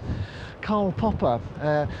 Karl Popper,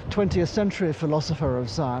 a 20th century philosopher of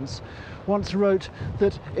science, once wrote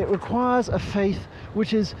that it requires a faith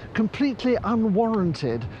which is completely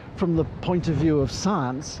unwarranted from the point of view of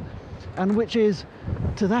science, and which is,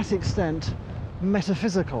 to that extent,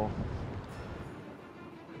 metaphysical.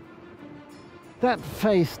 That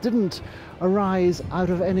faith didn't arise out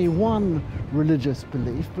of any one religious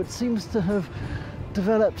belief, but seems to have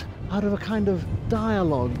developed out of a kind of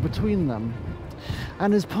dialogue between them,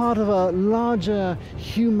 and is part of a larger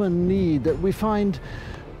human need that we find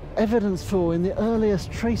evidence for in the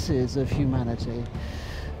earliest traces of humanity.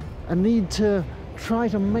 A need to try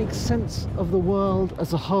to make sense of the world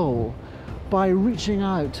as a whole by reaching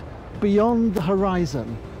out beyond the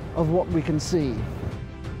horizon of what we can see.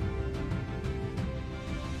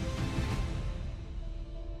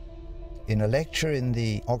 In a lecture in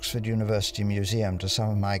the Oxford University Museum to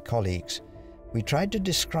some of my colleagues, we tried to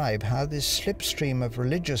describe how this slipstream of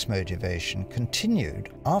religious motivation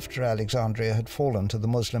continued after Alexandria had fallen to the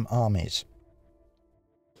Muslim armies.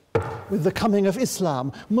 With the coming of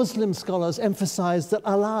Islam, Muslim scholars emphasize that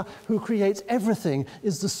Allah, who creates everything,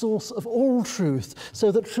 is the source of all truth,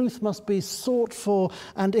 so that truth must be sought for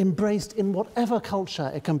and embraced in whatever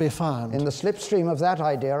culture it can be found. In the slipstream of that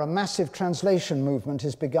idea, a massive translation movement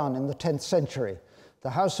is begun in the 10th century. The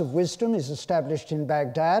House of Wisdom is established in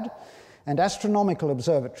Baghdad, and astronomical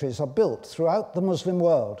observatories are built throughout the Muslim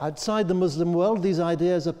world. Outside the Muslim world, these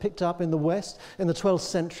ideas are picked up in the West in the 12th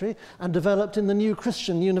century and developed in the new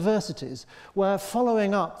Christian universities, where,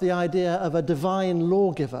 following up the idea of a divine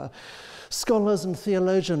lawgiver, scholars and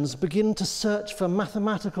theologians begin to search for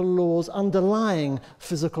mathematical laws underlying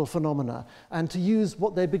physical phenomena and to use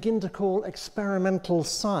what they begin to call experimental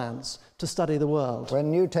science to study the world. When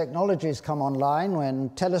new technologies come online, when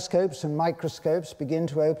telescopes and microscopes begin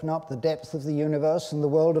to open up the depth of the universe and the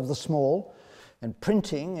world of the small, and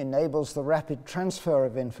printing enables the rapid transfer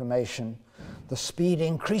of information, the speed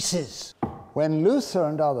increases. When Luther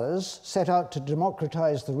and others set out to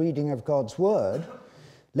democratize the reading of God's Word,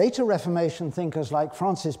 later Reformation thinkers like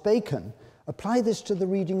Francis Bacon apply this to the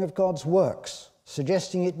reading of God's works,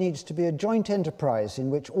 suggesting it needs to be a joint enterprise in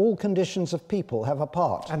which all conditions of people have a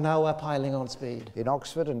part. And now we're piling on speed. In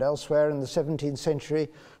Oxford and elsewhere in the 17th century,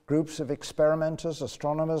 groups of experimenters,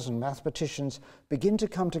 astronomers, and mathematicians begin to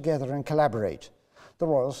come together and collaborate. The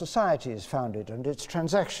Royal Society is founded and its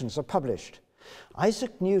transactions are published.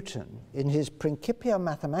 Isaac Newton, in his Principia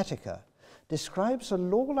Mathematica, describes a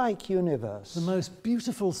law-like universe. The most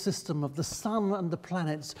beautiful system of the sun and the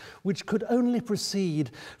planets, which could only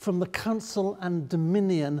proceed from the counsel and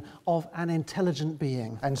dominion of an intelligent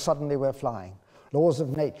being. And suddenly we're flying. Laws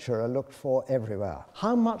of nature are looked for everywhere.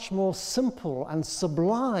 How much more simple and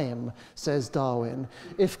sublime, says Darwin,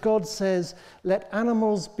 if God says, let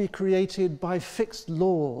animals be created by fixed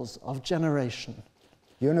laws of generation.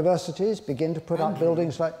 Universities begin to put up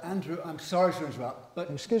buildings like... Andrew, I'm sorry to interrupt,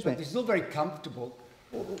 but, Excuse me. It's not very comfortable.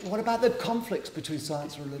 What about the conflicts between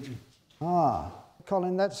science and religion?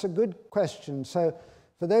 Colin, that's a good question. So,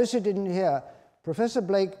 for those who didn't hear, Professor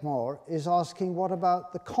Blakemore is asking what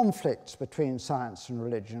about the conflicts between science and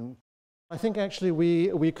religion? I think actually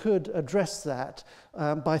we could address that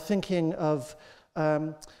by thinking of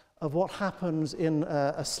what happens in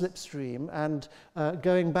a slipstream and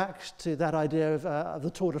going back to that idea of the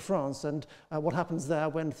Tour de France and what happens there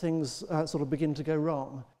when things sort of begin to go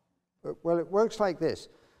wrong. Well, it works like this.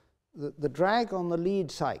 The drag on the lead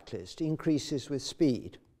cyclist increases with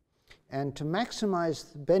speed. And to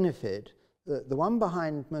maximize the benefit, the one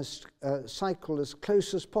behind must cycle as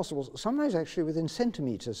close as possible, sometimes actually within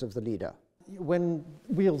centimeters of the leader. When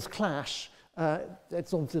wheels clash,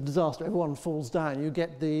 it's obviously a disaster. Everyone falls down. You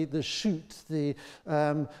get the chute, the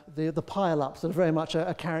pile-ups that are very much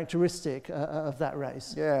a characteristic of that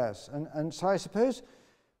race. Yes, and so I suppose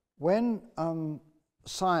when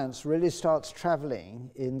science really starts traveling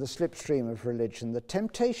in the slipstream of religion, the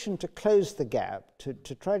temptation to close the gap, to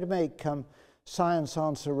try to make science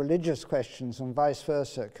answer religious questions and vice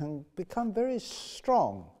versa, can become very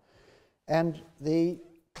strong. And the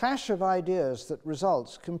clash of ideas that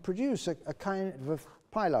results can produce a kind of a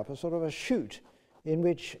pile-up, a sort of a chute in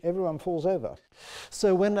which everyone falls over.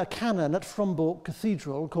 So when a canon at Frombork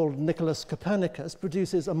Cathedral called Nicholas Copernicus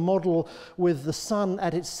produces a model with the sun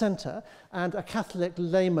at its center, and a Catholic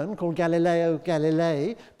layman called Galileo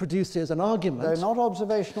Galilei produces an argument... They're not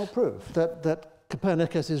observational proof. That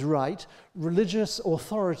Copernicus is right, religious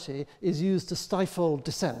authority is used to stifle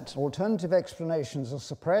dissent. Alternative explanations are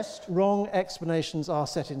suppressed. Wrong explanations are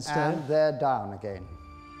set in stone. And they're down again.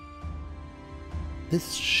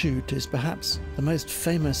 This chute is perhaps the most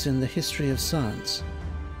famous in the history of science.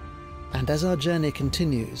 And as our journey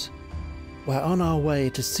continues, we're on our way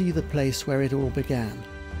to see the place where it all began.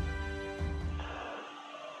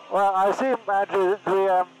 Well, I see, Andrew,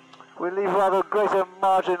 that we leave rather greater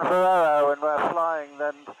margin for error when we're flying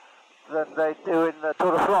than they do in the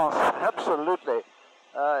Tour de France. Absolutely.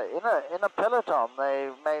 In a peloton, they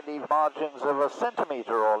may leave margins of a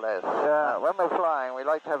centimetre or less. When we're flying, we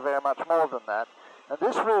like to have very much more than that. And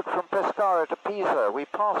this route from Pescara to Pisa, we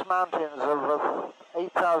pass mountains of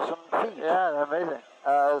 8,000 feet. Yeah, amazing.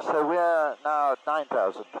 So we're now at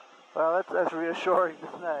 9,000. Well, that's reassuring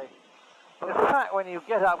to know. In fact, when you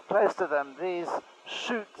get up close to them, these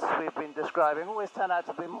chutes we've been describing always turn out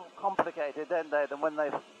to be more complicated, don't they, than when they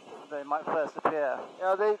might first appear.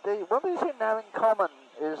 Yeah, what they seem to have in common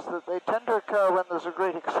is that they tend to occur when there's a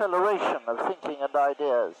great acceleration of thinking and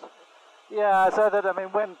ideas. Yeah, so that, I mean,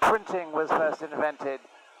 when printing was first invented,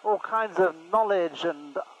 all kinds of knowledge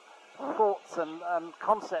and thoughts and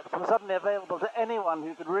concepts were suddenly available to anyone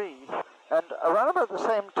who could read. And around about the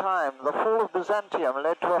same time, the fall of Byzantium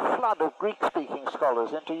led to a flood of Greek-speaking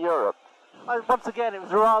scholars into Europe. Once again, it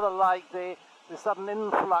was rather like the sudden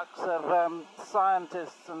influx of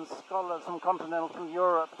scientists and scholars from continental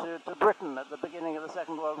Europe to Britain at the beginning of the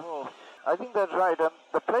Second World War. I think that's right.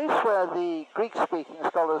 The place where the Greek-speaking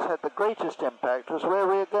scholars had the greatest impact was where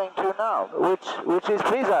we are going to now, which is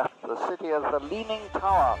Pisa, the city of the Leaning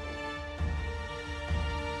Tower.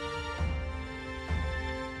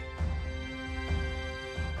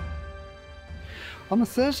 On a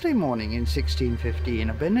Thursday morning in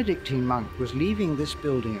 1615, a Benedictine monk was leaving this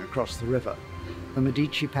building across the river, the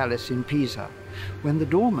Medici Palace in Pisa, when the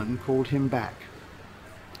doorman called him back.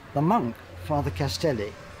 The monk, Father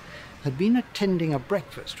Castelli, had been attending a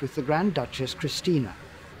breakfast with the Grand Duchess Christina.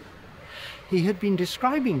 He had been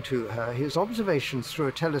describing to her his observations through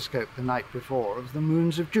a telescope the night before of the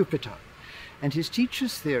moons of Jupiter, and his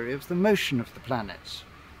teacher's theory of the motion of the planets.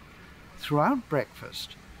 Throughout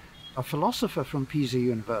breakfast, a philosopher from Pisa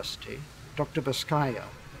University, Dr. Bascaia,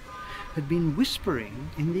 had been whispering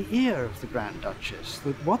in the ear of the Grand Duchess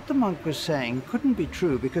that what the monk was saying couldn't be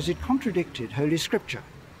true because it contradicted Holy Scripture.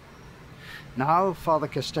 Now Father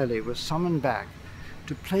Castelli was summoned back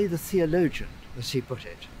to play the theologian, as he put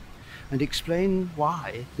it, and explain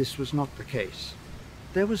why this was not the case.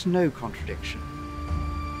 There was no contradiction.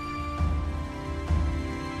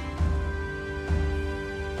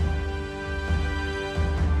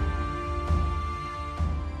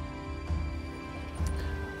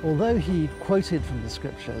 Although he quoted from the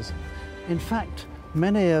scriptures, in fact,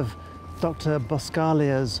 many of Dr.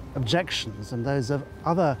 Boscalia's objections and those of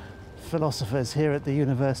other philosophers here at the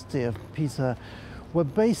University of Pisa were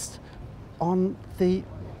based on the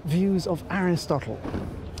views of Aristotle.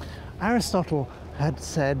 Aristotle had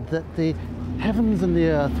said that the heavens and the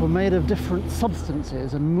earth were made of different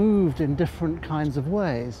substances and moved in different kinds of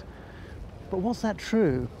ways. But was that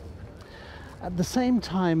true? At the same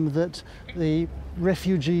time that the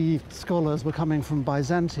refugee scholars were coming from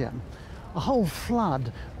Byzantium, a whole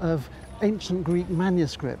flood of ancient Greek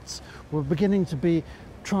manuscripts were beginning to be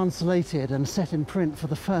translated and set in print for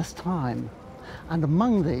the first time. and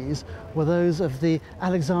among these were those of the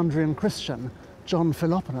Alexandrian Christian John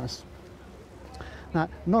Philoponus. Now,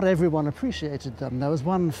 not everyone appreciated them. There was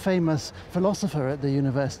one famous philosopher at the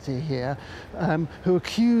university here who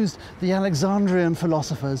accused the Alexandrian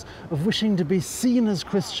philosophers of wishing to be seen as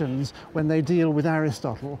Christians when they deal with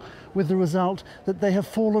Aristotle, with the result that they have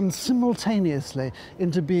fallen simultaneously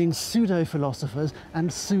into being pseudo-philosophers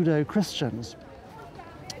and pseudo-Christians.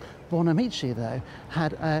 Bonamici, though,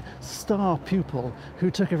 had a star pupil who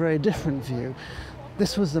took a very different view.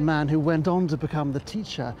 This was the man who went on to become the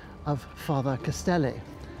teacher of Father Castelli,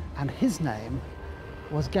 and his name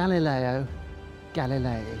was Galileo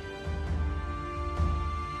Galilei.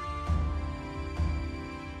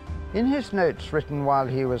 In his notes written while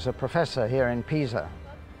he was a professor here in Pisa,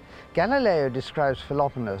 Galileo describes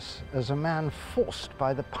Philoponus as a man forced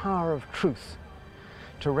by the power of truth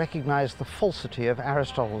to recognize the falsity of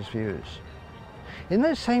Aristotle's views. In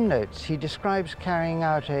those same notes, he describes carrying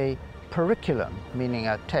out a periculum, meaning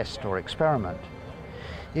a test or experiment,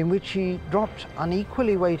 in which he dropped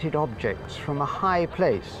unequally weighted objects from a high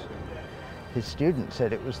place. His student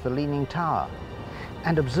said it was the Leaning Tower,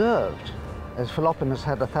 and observed, as Philoponus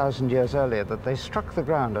had 1,000 years earlier, that they struck the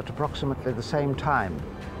ground at approximately the same time.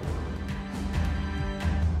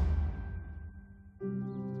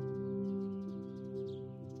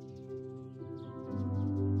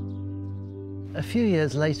 A few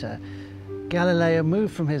years later, Galileo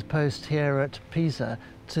moved from his post here at Pisa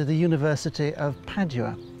to the University of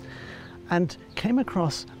Padua and came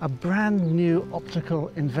across a brand new optical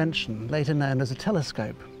invention, later known as a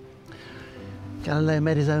telescope. Galileo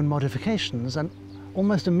made his own modifications and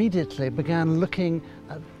almost immediately began looking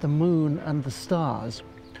at the moon and the stars.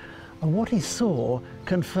 And what he saw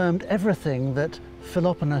confirmed everything that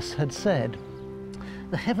Philoponus had said.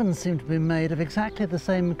 The heavens seemed to be made of exactly the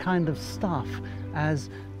same kind of stuff as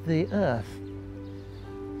the Earth.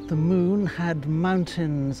 The moon had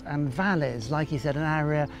mountains and valleys, like he said, an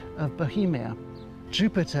area of Bohemia.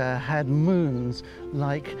 Jupiter had moons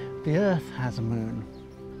like the Earth has a moon.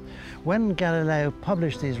 When Galileo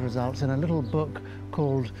published these results in a little book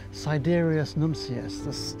called Sidereus Nuncius,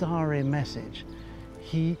 the Starry Message,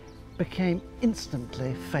 he became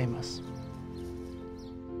instantly famous.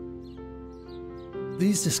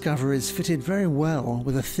 These discoveries fitted very well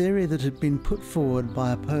with a theory that had been put forward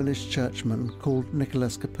by a Polish churchman called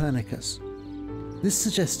Nicholas Copernicus. This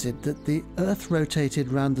suggested that the Earth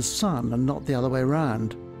rotated round the Sun and not the other way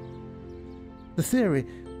round. The theory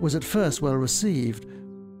was at first well received,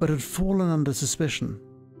 but had fallen under suspicion.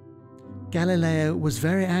 Galileo was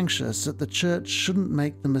very anxious that the Church shouldn't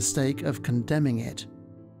make the mistake of condemning it.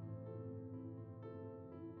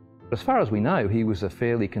 As far as we know, he was a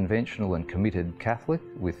fairly conventional and committed Catholic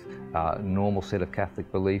with a normal set of Catholic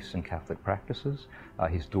beliefs and Catholic practices.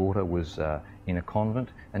 His daughter was in a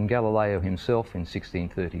convent, and Galileo himself in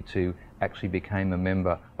 1632 actually became a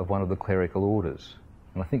member of one of the clerical orders.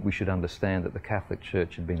 And I think we should understand that the Catholic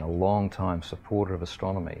Church had been a long-time supporter of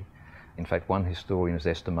astronomy. In fact, one historian has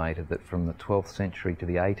estimated that from the 12th century to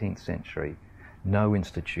the 18th century, no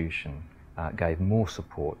institution gave more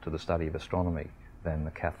support to the study of astronomy than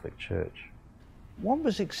the Catholic Church. What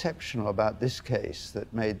was exceptional about this case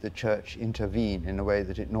that made the Church intervene in a way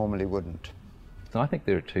that it normally wouldn't? So I think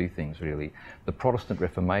there are two things really. The Protestant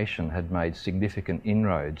Reformation had made significant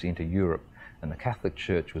inroads into Europe, and the Catholic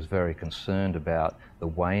Church was very concerned about the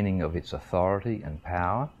waning of its authority and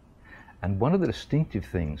power. And one of the distinctive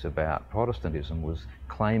things about Protestantism was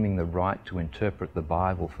claiming the right to interpret the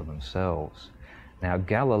Bible for themselves. Now,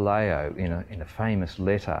 Galileo, in a famous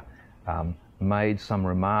letter, made some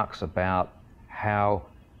remarks about how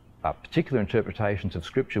particular interpretations of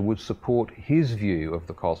Scripture would support his view of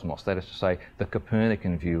the cosmos, that is to say, the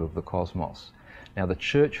Copernican view of the cosmos. Now, the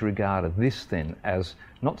Church regarded this then as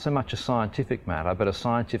not so much a scientific matter, but a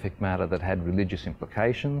scientific matter that had religious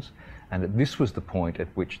implications, and that this was the point at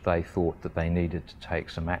which they thought that they needed to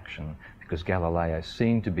take some action, because Galileo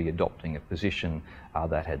seemed to be adopting a position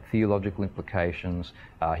that had theological implications.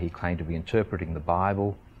 He claimed to be interpreting the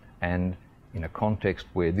Bible, and in a context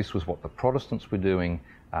where this was what the Protestants were doing,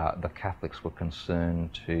 the Catholics were concerned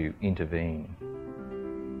to intervene.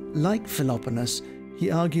 Like Philoponus,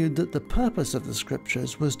 he argued that the purpose of the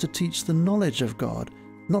Scriptures was to teach the knowledge of God,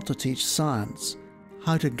 not to teach science,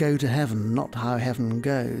 how to go to heaven, not how heaven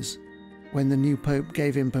goes. When the new Pope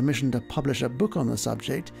gave him permission to publish a book on the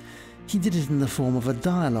subject, he did it in the form of a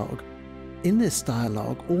dialogue. In this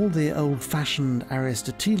dialogue, all the old-fashioned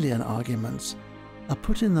Aristotelian arguments are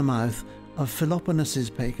put in the mouth of Philoponus's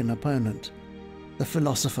pagan opponent, the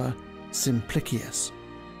philosopher Simplicius.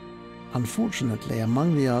 Unfortunately,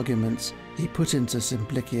 among the arguments he put into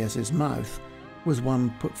Simplicius's mouth was one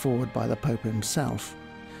put forward by the Pope himself,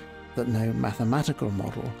 that no mathematical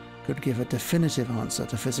model could give a definitive answer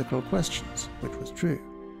to physical questions, which was true.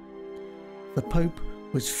 The Pope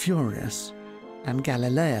was furious, and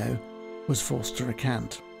Galileo was forced to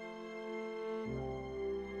recant.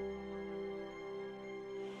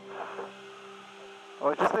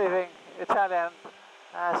 We're just leaving Italian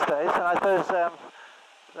airspace, and I suppose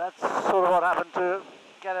that's sort of what happened to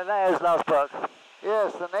Galileo's last book.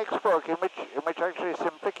 Yes, the next book, in which actually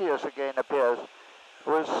Simplicius again appears,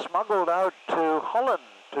 was smuggled out to Holland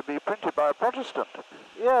to be printed by a Protestant.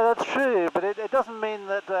 Yeah, that's true, but it doesn't mean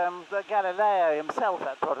that, that Galileo himself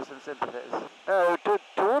had Protestant sympathies. No,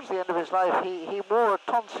 towards the end of his life, he wore a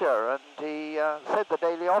tonsure and he said the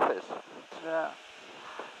daily office. Yeah.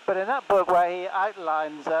 But in that book where he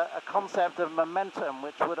outlines a concept of momentum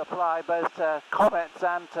which would apply both to comets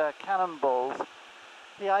and to cannonballs,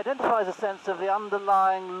 he identifies a sense of the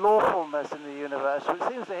underlying lawfulness in the universe, which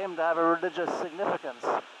seems to him to have a religious significance.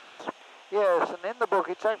 Yes, and in the book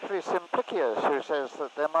it's actually Simplicius who says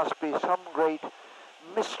that there must be some great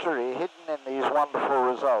mystery hidden in these wonderful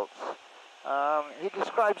results. He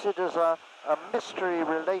describes it as a mystery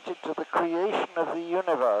related to the creation of the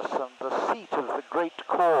universe and the seat of the great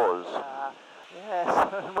cause.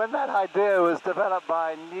 Yes, when that idea was developed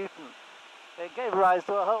by Newton, it gave rise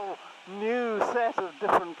to a whole new set of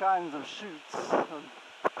different kinds of shoots and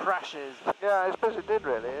crashes. Yeah, I suppose it did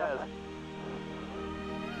really, yes.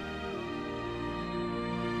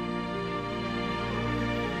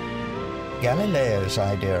 Galileo's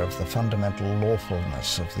idea of the fundamental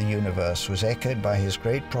lawfulness of the universe was echoed by his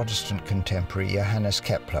great Protestant contemporary Johannes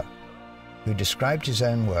Kepler, who described his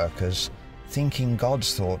own work as thinking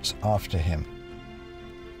God's thoughts after him.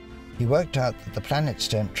 He worked out that the planets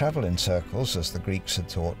don't travel in circles, as the Greeks had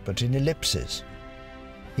thought, but in ellipses.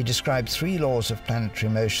 He described 3 laws of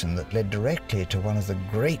planetary motion that led directly to one of the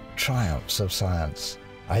great triumphs of science,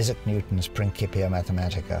 Isaac Newton's Principia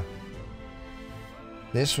Mathematica.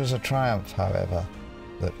 This was a triumph, however,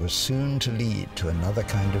 that was soon to lead to another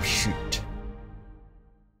kind of shoot.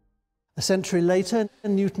 A century later,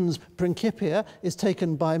 Newton's Principia is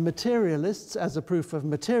taken by materialists as a proof of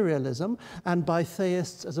materialism and by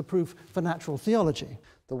theists as a proof for natural theology.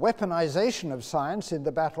 The weaponization of science in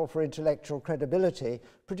the battle for intellectual credibility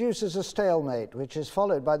produces a stalemate, which is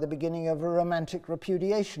followed by the beginning of a romantic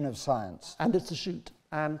repudiation of science. And it's a shoot.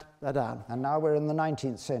 And they're down. And now we're in the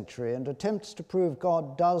 19th century, and attempts to prove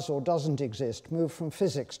God does or doesn't exist move from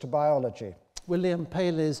physics to biology. William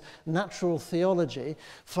Paley's natural theology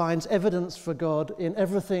finds evidence for God in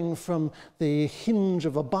everything from the hinge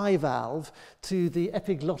of a bivalve to the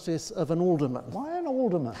epiglottis of an alderman. Why an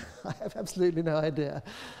alderman? I have absolutely no idea.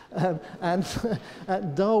 And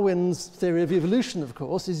Darwin's theory of evolution, of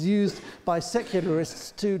course, is used by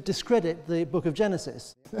secularists to discredit the book of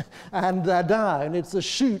Genesis. And they're down, it's a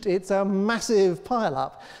shoot, it's a massive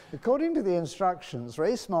pile-up. According to the instructions,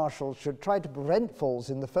 race marshals should try to prevent falls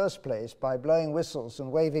in the first place by blowing whistles and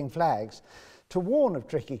waving flags to warn of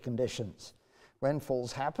tricky conditions. When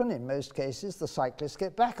falls happen, in most cases, the cyclists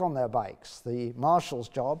get back on their bikes. The marshal's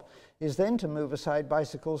job is then to move aside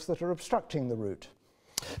bicycles that are obstructing the route.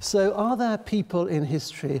 So are there people in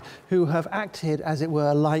history who have acted, as it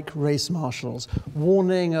were, like race marshals,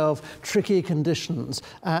 warning of tricky conditions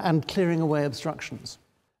and clearing away obstructions?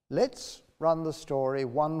 Let's run the story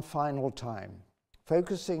one final time,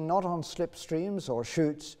 focusing not on slipstreams or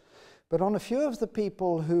shoots, but on a few of the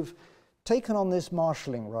people who've taken on this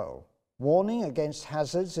marshalling role, warning against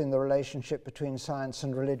hazards in the relationship between science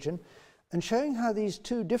and religion, and showing how these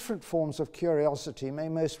 2 different forms of curiosity may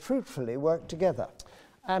most fruitfully work together.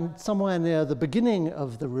 And somewhere near the beginning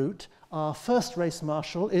of the route, our first race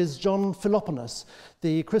marshal is John Philoponus,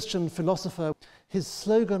 the Christian philosopher. His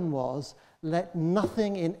slogan was, "Let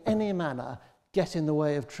nothing in any manner get in the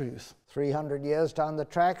way of truth." 300 years down the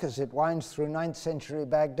track, as it winds through 9th century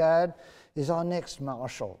Baghdad, is our next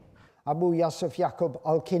marshal, Abu Yusuf Yaqub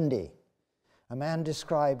al-Kindi, a man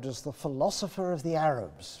described as the philosopher of the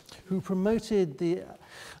Arabs, who promoted the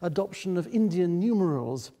adoption of Indian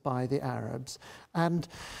numerals by the Arabs and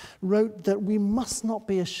wrote that we must not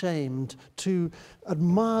be ashamed to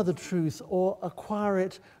admire the truth or acquire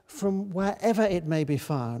it from wherever it may be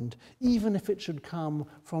found, even if it should come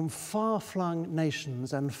from far-flung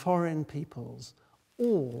nations and foreign peoples.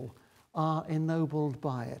 All are ennobled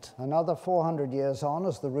by it. Another 400 years on,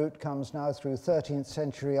 as the route comes now through 13th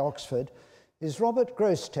century Oxford, is Robert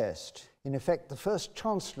Grosseteste, in effect the first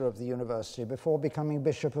chancellor of the university before becoming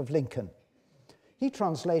Bishop of Lincoln. He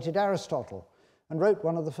translated Aristotle and wrote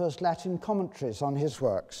one of the first Latin commentaries on his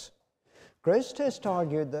works. Grosseteste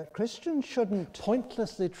argued that Christians shouldn't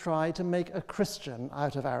pointlessly try to make a Christian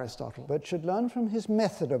out of Aristotle, but should learn from his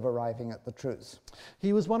method of arriving at the truth.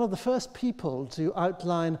 He was one of the first people to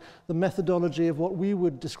outline the methodology of what we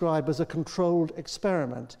would describe as a controlled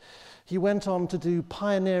experiment. He went on to do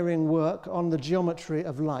pioneering work on the geometry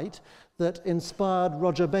of light that inspired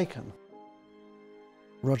Roger Bacon.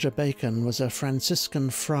 Roger Bacon was a Franciscan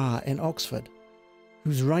friar in Oxford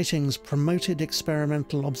whose writings promoted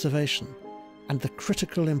experimental observation and the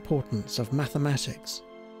critical importance of mathematics.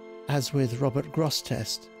 As with Robert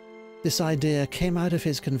Grosseteste, this idea came out of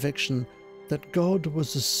his conviction that God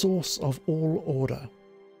was the source of all order.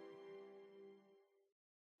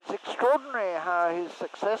 It's extraordinary how his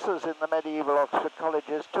successors in the medieval Oxford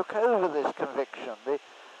colleges took over this conviction,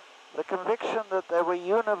 the conviction that there were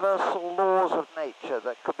universal laws of nature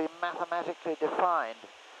that could be mathematically defined.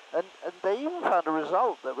 And they even found a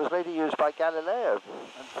result that was later used by Galileo.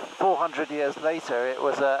 And 400 years later, it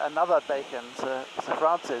was another Bacon, Sir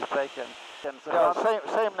Francis Bacon.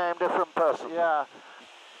 Same name, different person. Yeah,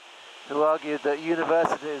 who argued that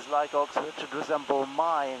universities like Oxford should resemble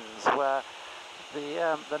mines, where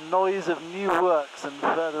the noise of new works and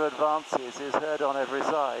further advances is heard on every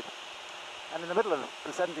side. And in the middle of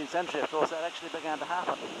the 17th century, of course, that actually began to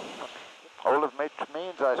happen. All of which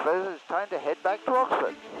means, I suppose, it's time to head back to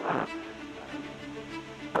Oxford.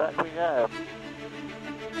 Back we go.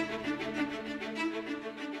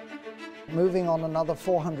 Moving on another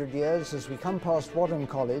 400 years as we come past Wadham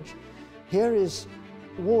College, here is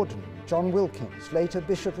Warden John Wilkins, later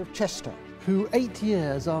Bishop of Chester, who 8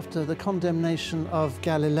 years after the condemnation of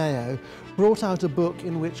Galileo brought out a book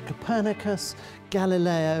in which Copernicus,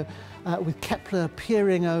 Galileo, with Kepler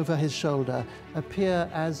peering over his shoulder, appear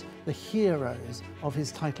as the heroes of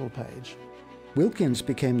his title page. Wilkins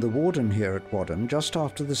became the warden here at Wadham just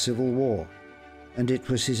after the Civil War, and it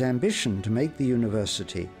was his ambition to make the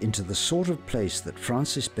university into the sort of place that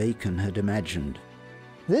Francis Bacon had imagined.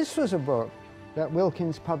 This was a book that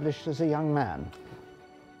Wilkins published as a young man.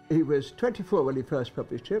 He was 24 when he first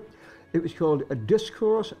published it. It was called A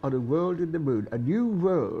Discourse on a World in the Moon, a New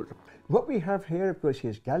World. What we have here, of course,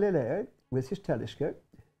 is Galileo with his telescope,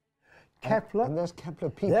 Kepler. And there's Kepler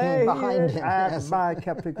peeping behind him. And my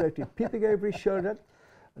Kepler greatly peeping over his shoulder.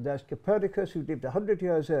 And there's Copernicus, who lived 100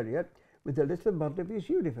 years earlier, with a little model of his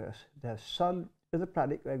universe. The sun and the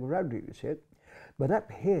planet going around you, you see it. But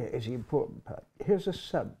up here is the important part. Here's the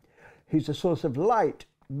sun. He's a source of light,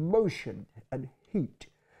 motion, and heat.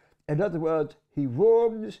 In other words, he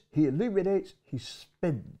warms, he illuminates, he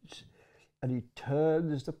spins, and he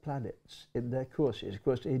turns the planets in their courses. Of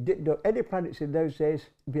course, he didn't know any planets in those days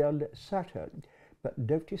beyond Saturn, but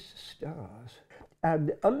notice the stars.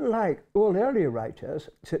 And unlike all earlier writers,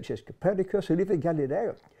 such as Copernicus and even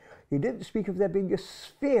Galileo, he didn't speak of there being a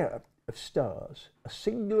sphere of stars, a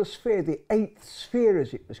single sphere, the eighth sphere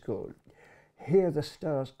as it was called. Here the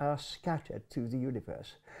stars are scattered through the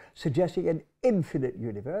universe, suggesting an infinite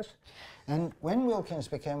universe. And when Wilkins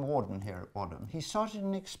became warden here at Wadham, he started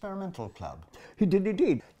an experimental club. He did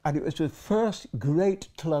indeed, and it was the first great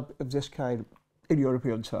club of this kind in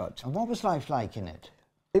European science. And what was life like in it?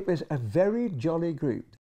 It was a very jolly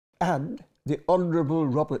group, and the Honourable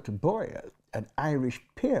Robert Boyer, an Irish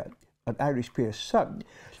peer's son,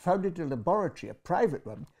 founded a laboratory, a private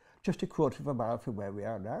one, just a quarter of a mile from where we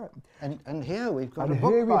are now. And here we've got and a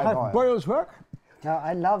book here we by have Boyle. Boyle's work. Now,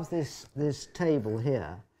 I love this table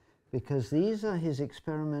here, because these are his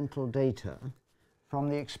experimental data from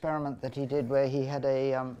the experiment that he did where he had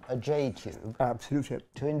a J tube. Absolutely.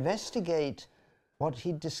 To investigate what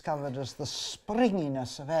he discovered as the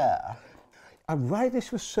springiness of air. And why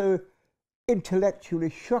this was so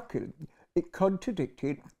intellectually shocking, it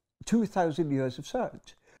contradicted 2,000 years of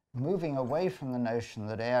science. Moving away from the notion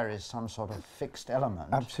that air is some sort of fixed element.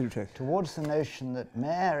 Absolutely. Towards the notion that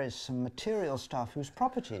air is some material stuff whose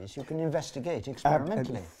properties you can investigate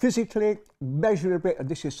experimentally. And physically, measurably, and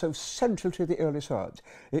this is so central to the early science.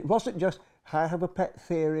 It wasn't just, I have a pet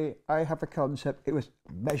theory, I have a concept, it was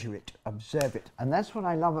measure it, observe it. And that's what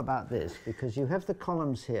I love about this, because you have the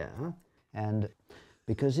columns here, and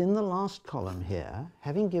because in the last column here,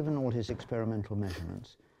 having given all his experimental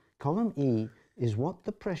measurements, column E is what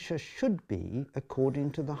the pressure should be according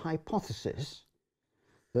to the hypothesis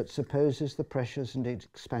that supposes the pressures and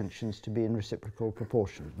expansions to be in reciprocal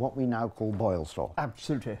proportion, what we now call Boyle's law.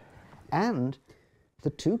 Absolutely. And the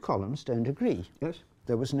two columns don't agree. Yes.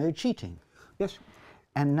 There was no cheating. Yes.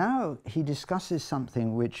 And now he discusses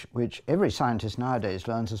something which every scientist nowadays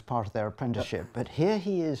learns as part of their apprenticeship, but here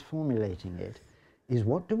he is formulating it is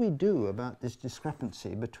what do we do about this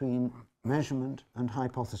discrepancy between measurement and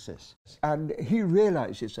hypothesis? And he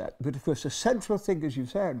realises that, but of course the central thing, as you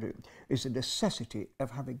said, is the necessity of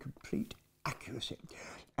having complete accuracy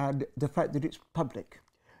and the fact that it's public.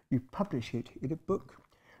 You publish it in a book.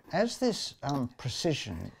 As this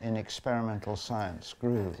precision in experimental science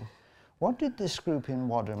grew, what did this group in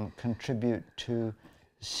Wadham contribute to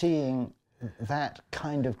seeing that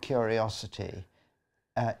kind of curiosity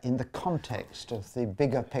in the context of the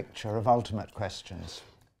bigger picture of ultimate questions?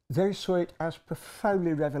 They saw it as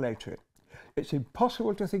profoundly revelatory. It's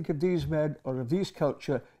impossible to think of these men or of these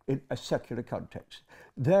culture in a secular context.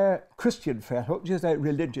 Their Christian faith, not just their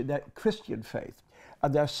religion, their Christian faith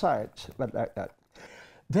and their science went like that.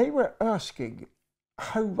 They were asking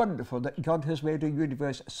how wonderful that God has made a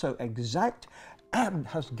universe so exact and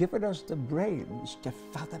has given us the brains to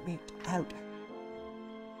fathom it out.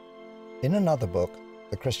 In another book,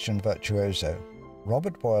 The Christian Virtuoso,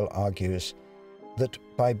 Robert Boyle argues that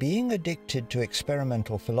by being addicted to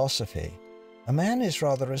experimental philosophy, a man is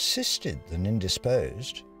rather assisted than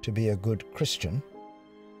indisposed to be a good Christian.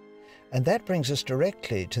 And that brings us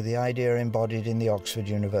directly to the idea embodied in the Oxford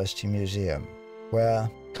University Museum,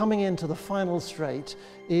 where... Coming into the final straight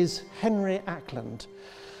is Henry Ackland,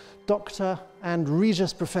 Doctor and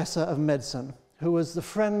Regius Professor of Medicine, who was the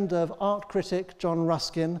friend of art critic John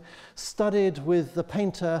Ruskin, studied with the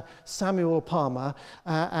painter Samuel Palmer,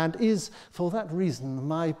 and is, for that reason,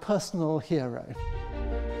 my personal hero.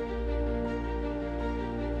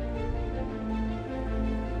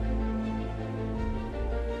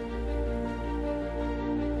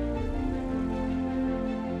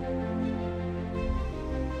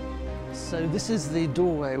 So this is the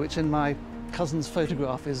doorway, which in my cousin's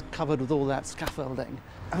photograph is covered with all that scaffolding.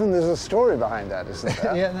 And there's a story behind that, isn't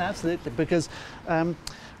there? Yeah, absolutely, because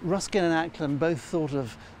Ruskin and Ackland both thought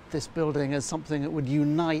of this building as something that would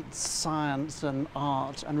unite science and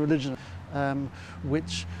art and religion,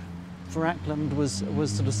 which for Ackland was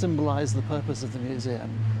sort of symbolise the purpose of the museum.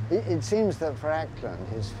 It seems that for Ackland,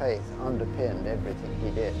 his faith underpinned everything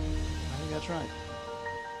he did. I think that's right.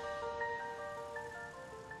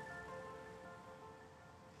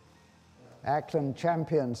 Ackland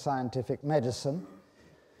championed scientific medicine.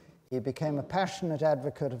 He became a passionate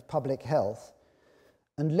advocate of public health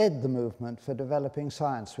and led the movement for developing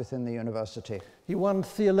science within the university. He won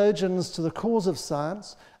theologians to the cause of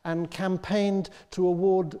science and campaigned to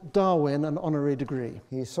award Darwin an honorary degree.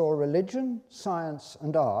 He saw religion, science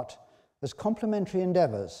and art as complementary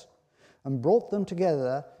endeavours and brought them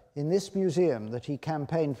together in this museum that he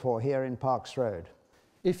campaigned for here in Parks Road.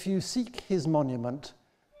 If you seek his monument,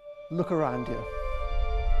 look around you.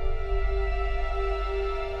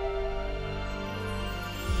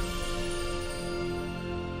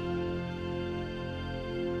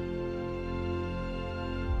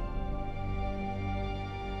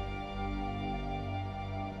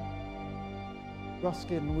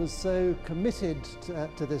 Ruskin was so committed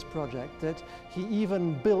to this project that he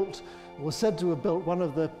even built, or said to have built, one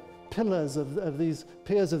of the pillars of these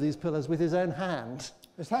piers of these pillars with his own hand.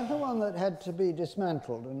 Is that the one that had to be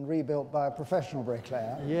dismantled and rebuilt by a professional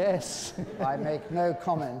bricklayer? Yes. I make no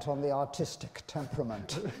comment on the artistic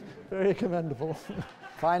temperament. Very commendable.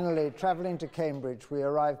 Finally, travelling to Cambridge, we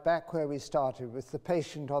arrived back where we started with the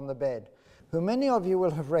patient on the bed, who many of you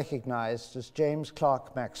will have recognised as James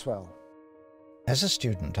Clerk Maxwell. As a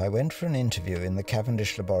student, I went for an interview in the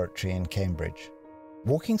Cavendish Laboratory in Cambridge.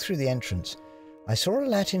 Walking through the entrance, I saw a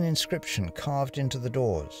Latin inscription carved into the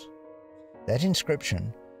doors. That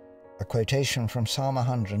inscription, a quotation from Psalm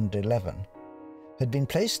 111, had been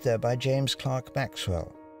placed there by James Clerk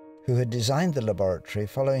Maxwell, who had designed the laboratory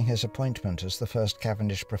following his appointment as the first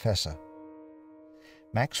Cavendish professor.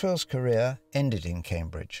 Maxwell's career ended in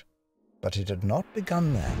Cambridge, but it had not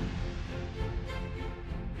begun there.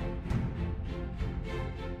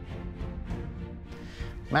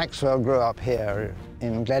 Maxwell grew up here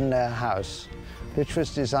in Glenlair House, which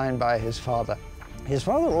was designed by his father. His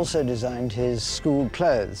father also designed his school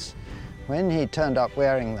clothes. When he turned up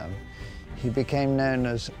wearing them, he became known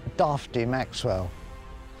as Dafty Maxwell.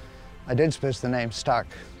 I don't suppose the name stuck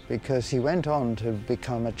because he went on to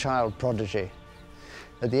become a child prodigy.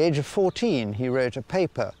 At the age of 14, he wrote a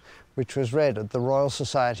paper which was read at the Royal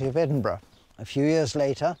Society of Edinburgh. A few years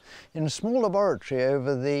later, in a small laboratory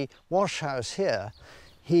over the wash house here,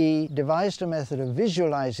 he devised a method of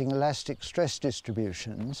visualizing elastic stress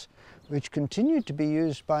distributions which continued to be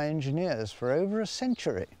used by engineers for over a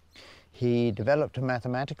century. He developed a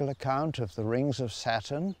mathematical account of the rings of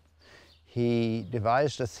Saturn. He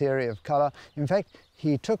devised a theory of color. In fact,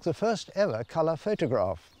 he took the first ever color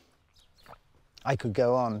photograph. I could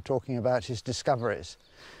go on talking about his discoveries,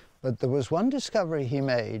 but there was one discovery he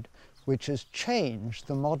made which has changed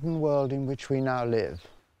the modern world in which we now live.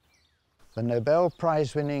 The Nobel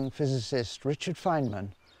Prize-winning physicist Richard Feynman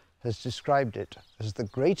has described it as the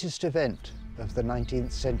greatest event of the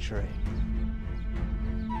 19th century.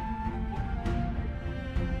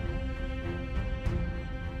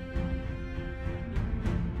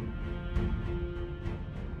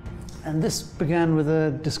 And this began with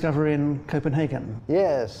a discovery in Copenhagen.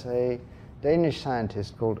 Yes, a Danish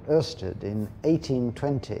scientist called Ørsted in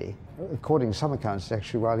 1820, according to some accounts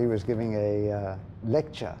actually while he was giving a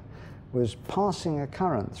lecture, was passing a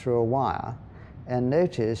current through a wire and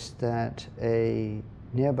noticed that a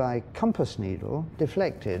nearby compass needle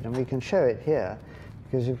deflected. And we can show it here,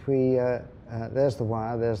 because if we, there's the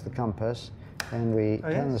wire, there's the compass, and we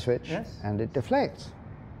turn the switch and it deflects.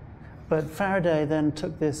 But Faraday then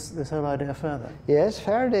took this whole idea further. Yes,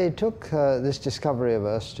 Faraday took this discovery of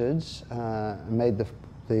Ørsted's, made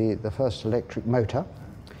the first electric motor,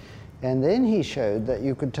 and then he showed that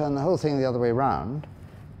you could turn the whole thing the other way around,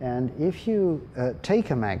 and if you take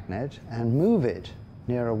a magnet and move it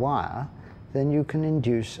near a wire, then you can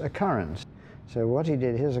induce a current. So what he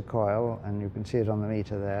did, here's a coil, and you can see it on the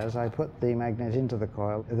meter there. As I put the magnet into the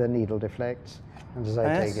coil, the needle deflects, and as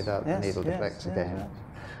I take it out, the needle deflects again. Yes.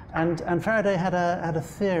 And Faraday had a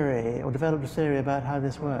theory, or developed a theory about how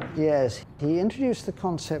this worked. Yes, he introduced the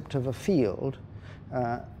concept of a field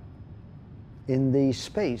in the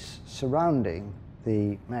space surrounding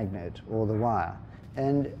the magnet or the wire.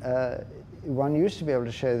 And one used to be able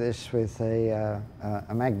to show this with a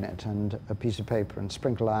magnet and a piece of paper and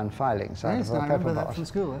sprinkle iron filings out of a pepper box. I remember that from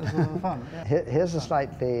school. It was a lot of fun. Yeah. Here's a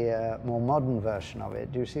slightly more modern version of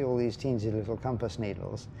it. Do you see all these teensy little compass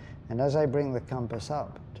needles? And as I bring the compass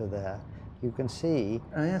up to there, you can see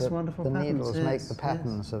that the needles make the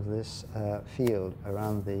patterns of this field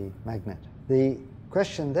around the magnet. The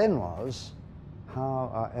question then was, how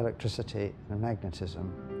are electricity and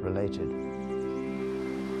magnetism related?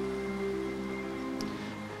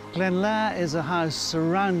 Glenlair is a house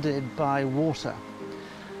surrounded by water.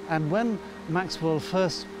 And when Maxwell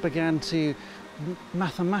first began to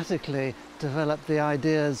mathematically develop the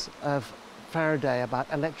ideas of Faraday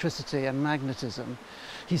about electricity and magnetism,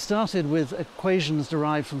 he started with equations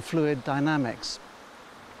derived from fluid dynamics.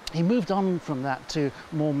 He moved on from that to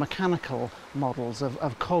more mechanical models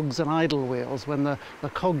of cogs and idle wheels. When the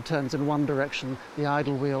cog turns in one direction, the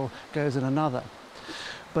idle wheel goes in another.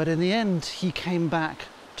 But in the end, he came back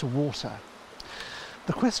to water.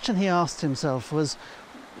 The question he asked himself was,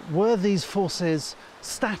 were these forces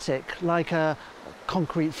static like a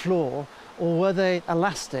concrete floor, or were they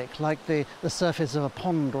elastic like the surface of a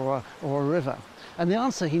pond or a river? And the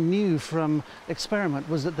answer he knew from experiment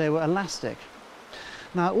was that they were elastic.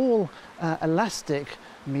 Now, all elastic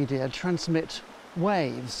media transmit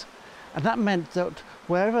waves, and that meant that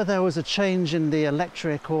wherever there was a change in the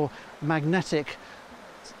electric or magnetic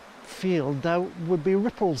field, there would be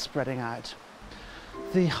ripples spreading out.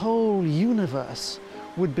 The whole universe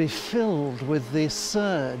would be filled with the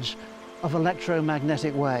surge of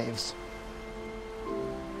electromagnetic waves.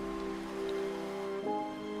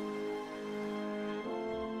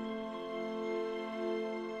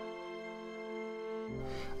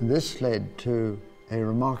 This led to a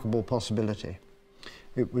remarkable possibility.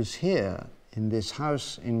 It was here, in this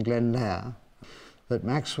house in Glenlair, that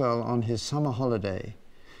Maxwell, on his summer holiday,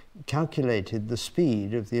 calculated the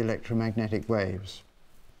speed of the electromagnetic waves.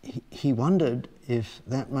 He wondered if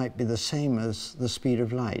that might be the same as the speed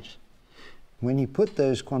of light. When he put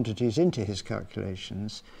those quantities into his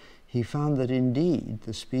calculations, he found that indeed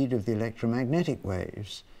the speed of the electromagnetic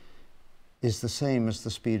waves is the same as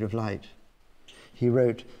the speed of light. He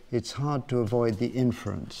wrote, "It's hard to avoid the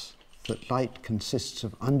inference that light consists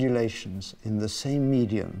of undulations in the same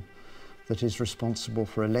medium that is responsible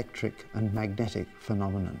for electric and magnetic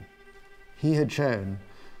phenomenon." He had shown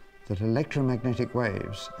that electromagnetic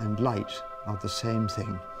waves and light are the same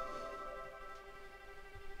thing.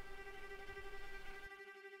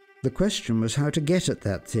 The question was how to get at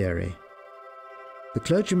that theory. The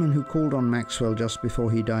clergyman who called on Maxwell just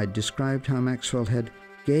before he died described how Maxwell had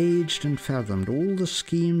gauged and fathomed all the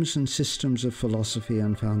schemes and systems of philosophy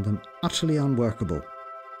and found them utterly unworkable.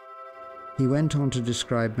 He went on to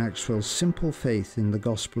describe Maxwell's simple faith in the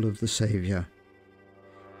gospel of the Saviour.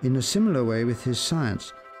 In a similar way with his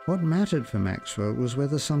science, what mattered for Maxwell was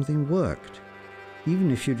whether something worked,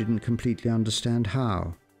 even if you didn't completely understand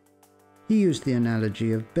how. He used the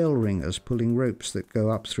analogy of bell ringers pulling ropes that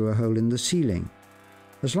go up through a hole in the ceiling.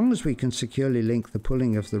 As long as we can securely link the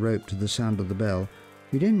pulling of the rope to the sound of the bell,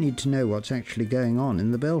 we don't need to know what's actually going on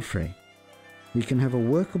in the belfry. we can have a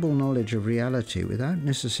workable knowledge of reality without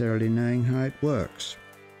necessarily knowing how it works.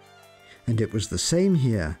 And it was the same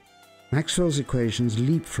here. Maxwell's equations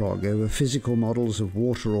leapfrog over physical models of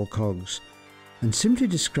water or cogs, and simply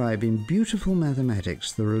describe in beautiful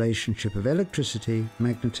mathematics the relationship of electricity,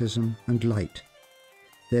 magnetism, and light.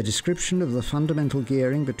 Their description of the fundamental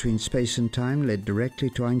gearing between space and time led directly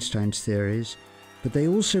to Einstein's theories, but they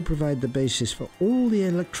also provide the basis for all the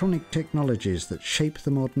electronic technologies that shape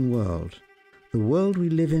the modern world. The world we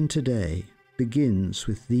live in today begins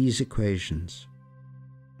with these equations.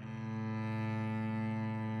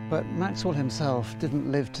 But Maxwell himself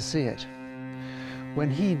didn't live to see it. When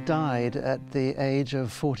he died at the age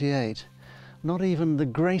of 48, not even the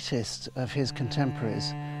greatest of his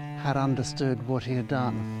contemporaries had understood what he had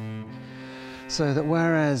done. So that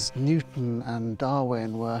whereas Newton and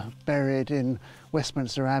Darwin were buried in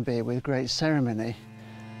Westminster Abbey with great ceremony,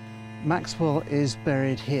 Maxwell is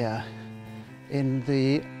buried here in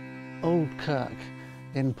the old kirk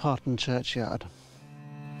in Parton churchyard.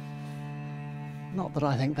 Not that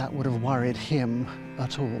I think that would have worried him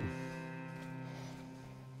at all.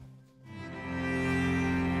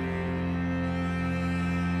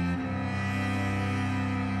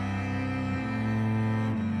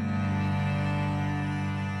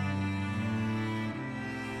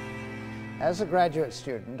 As a graduate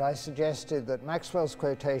student, I suggested that Maxwell's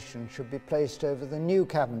quotation should be placed over the new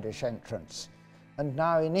Cavendish entrance, and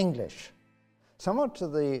now in English. Somewhat to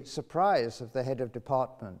the surprise of the head of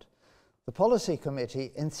department, the policy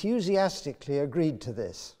committee enthusiastically agreed to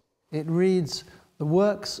this. It reads, "The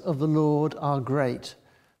works of the Lord are great,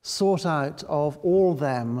 sought out of all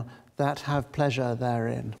them that have pleasure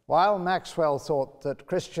therein." While Maxwell thought that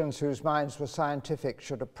Christians whose minds were scientific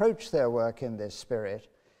should approach their work in this spirit,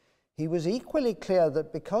 he was equally clear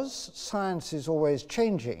that because science is always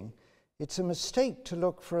changing, it's a mistake to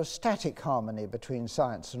look for a static harmony between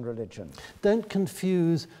science and religion. Don't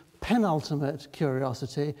confuse penultimate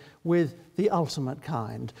curiosity with the ultimate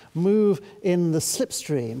kind. Move in the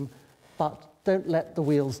slipstream, but don't let the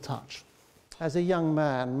wheels touch. As a young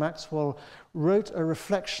man, Maxwell wrote a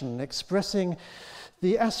reflection expressing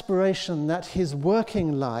the aspiration that his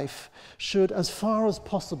working life should, as far as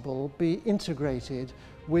possible, be integrated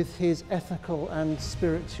with his ethical and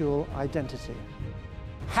spiritual identity.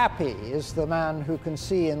 Happy is the man who can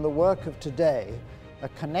see in the work of today a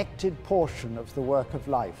connected portion of the work of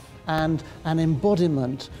life. And an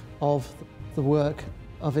embodiment of the work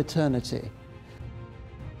of eternity.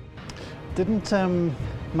 Didn't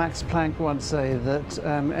Max Planck once say that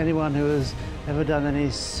anyone who has ever done any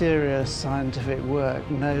serious scientific work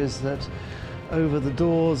knows that over the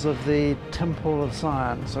doors of the Temple of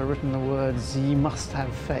Science are written the words, "Ye must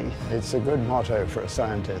have faith." It's a good motto for a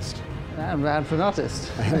scientist. And for an artist.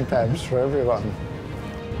 And perhaps for everyone.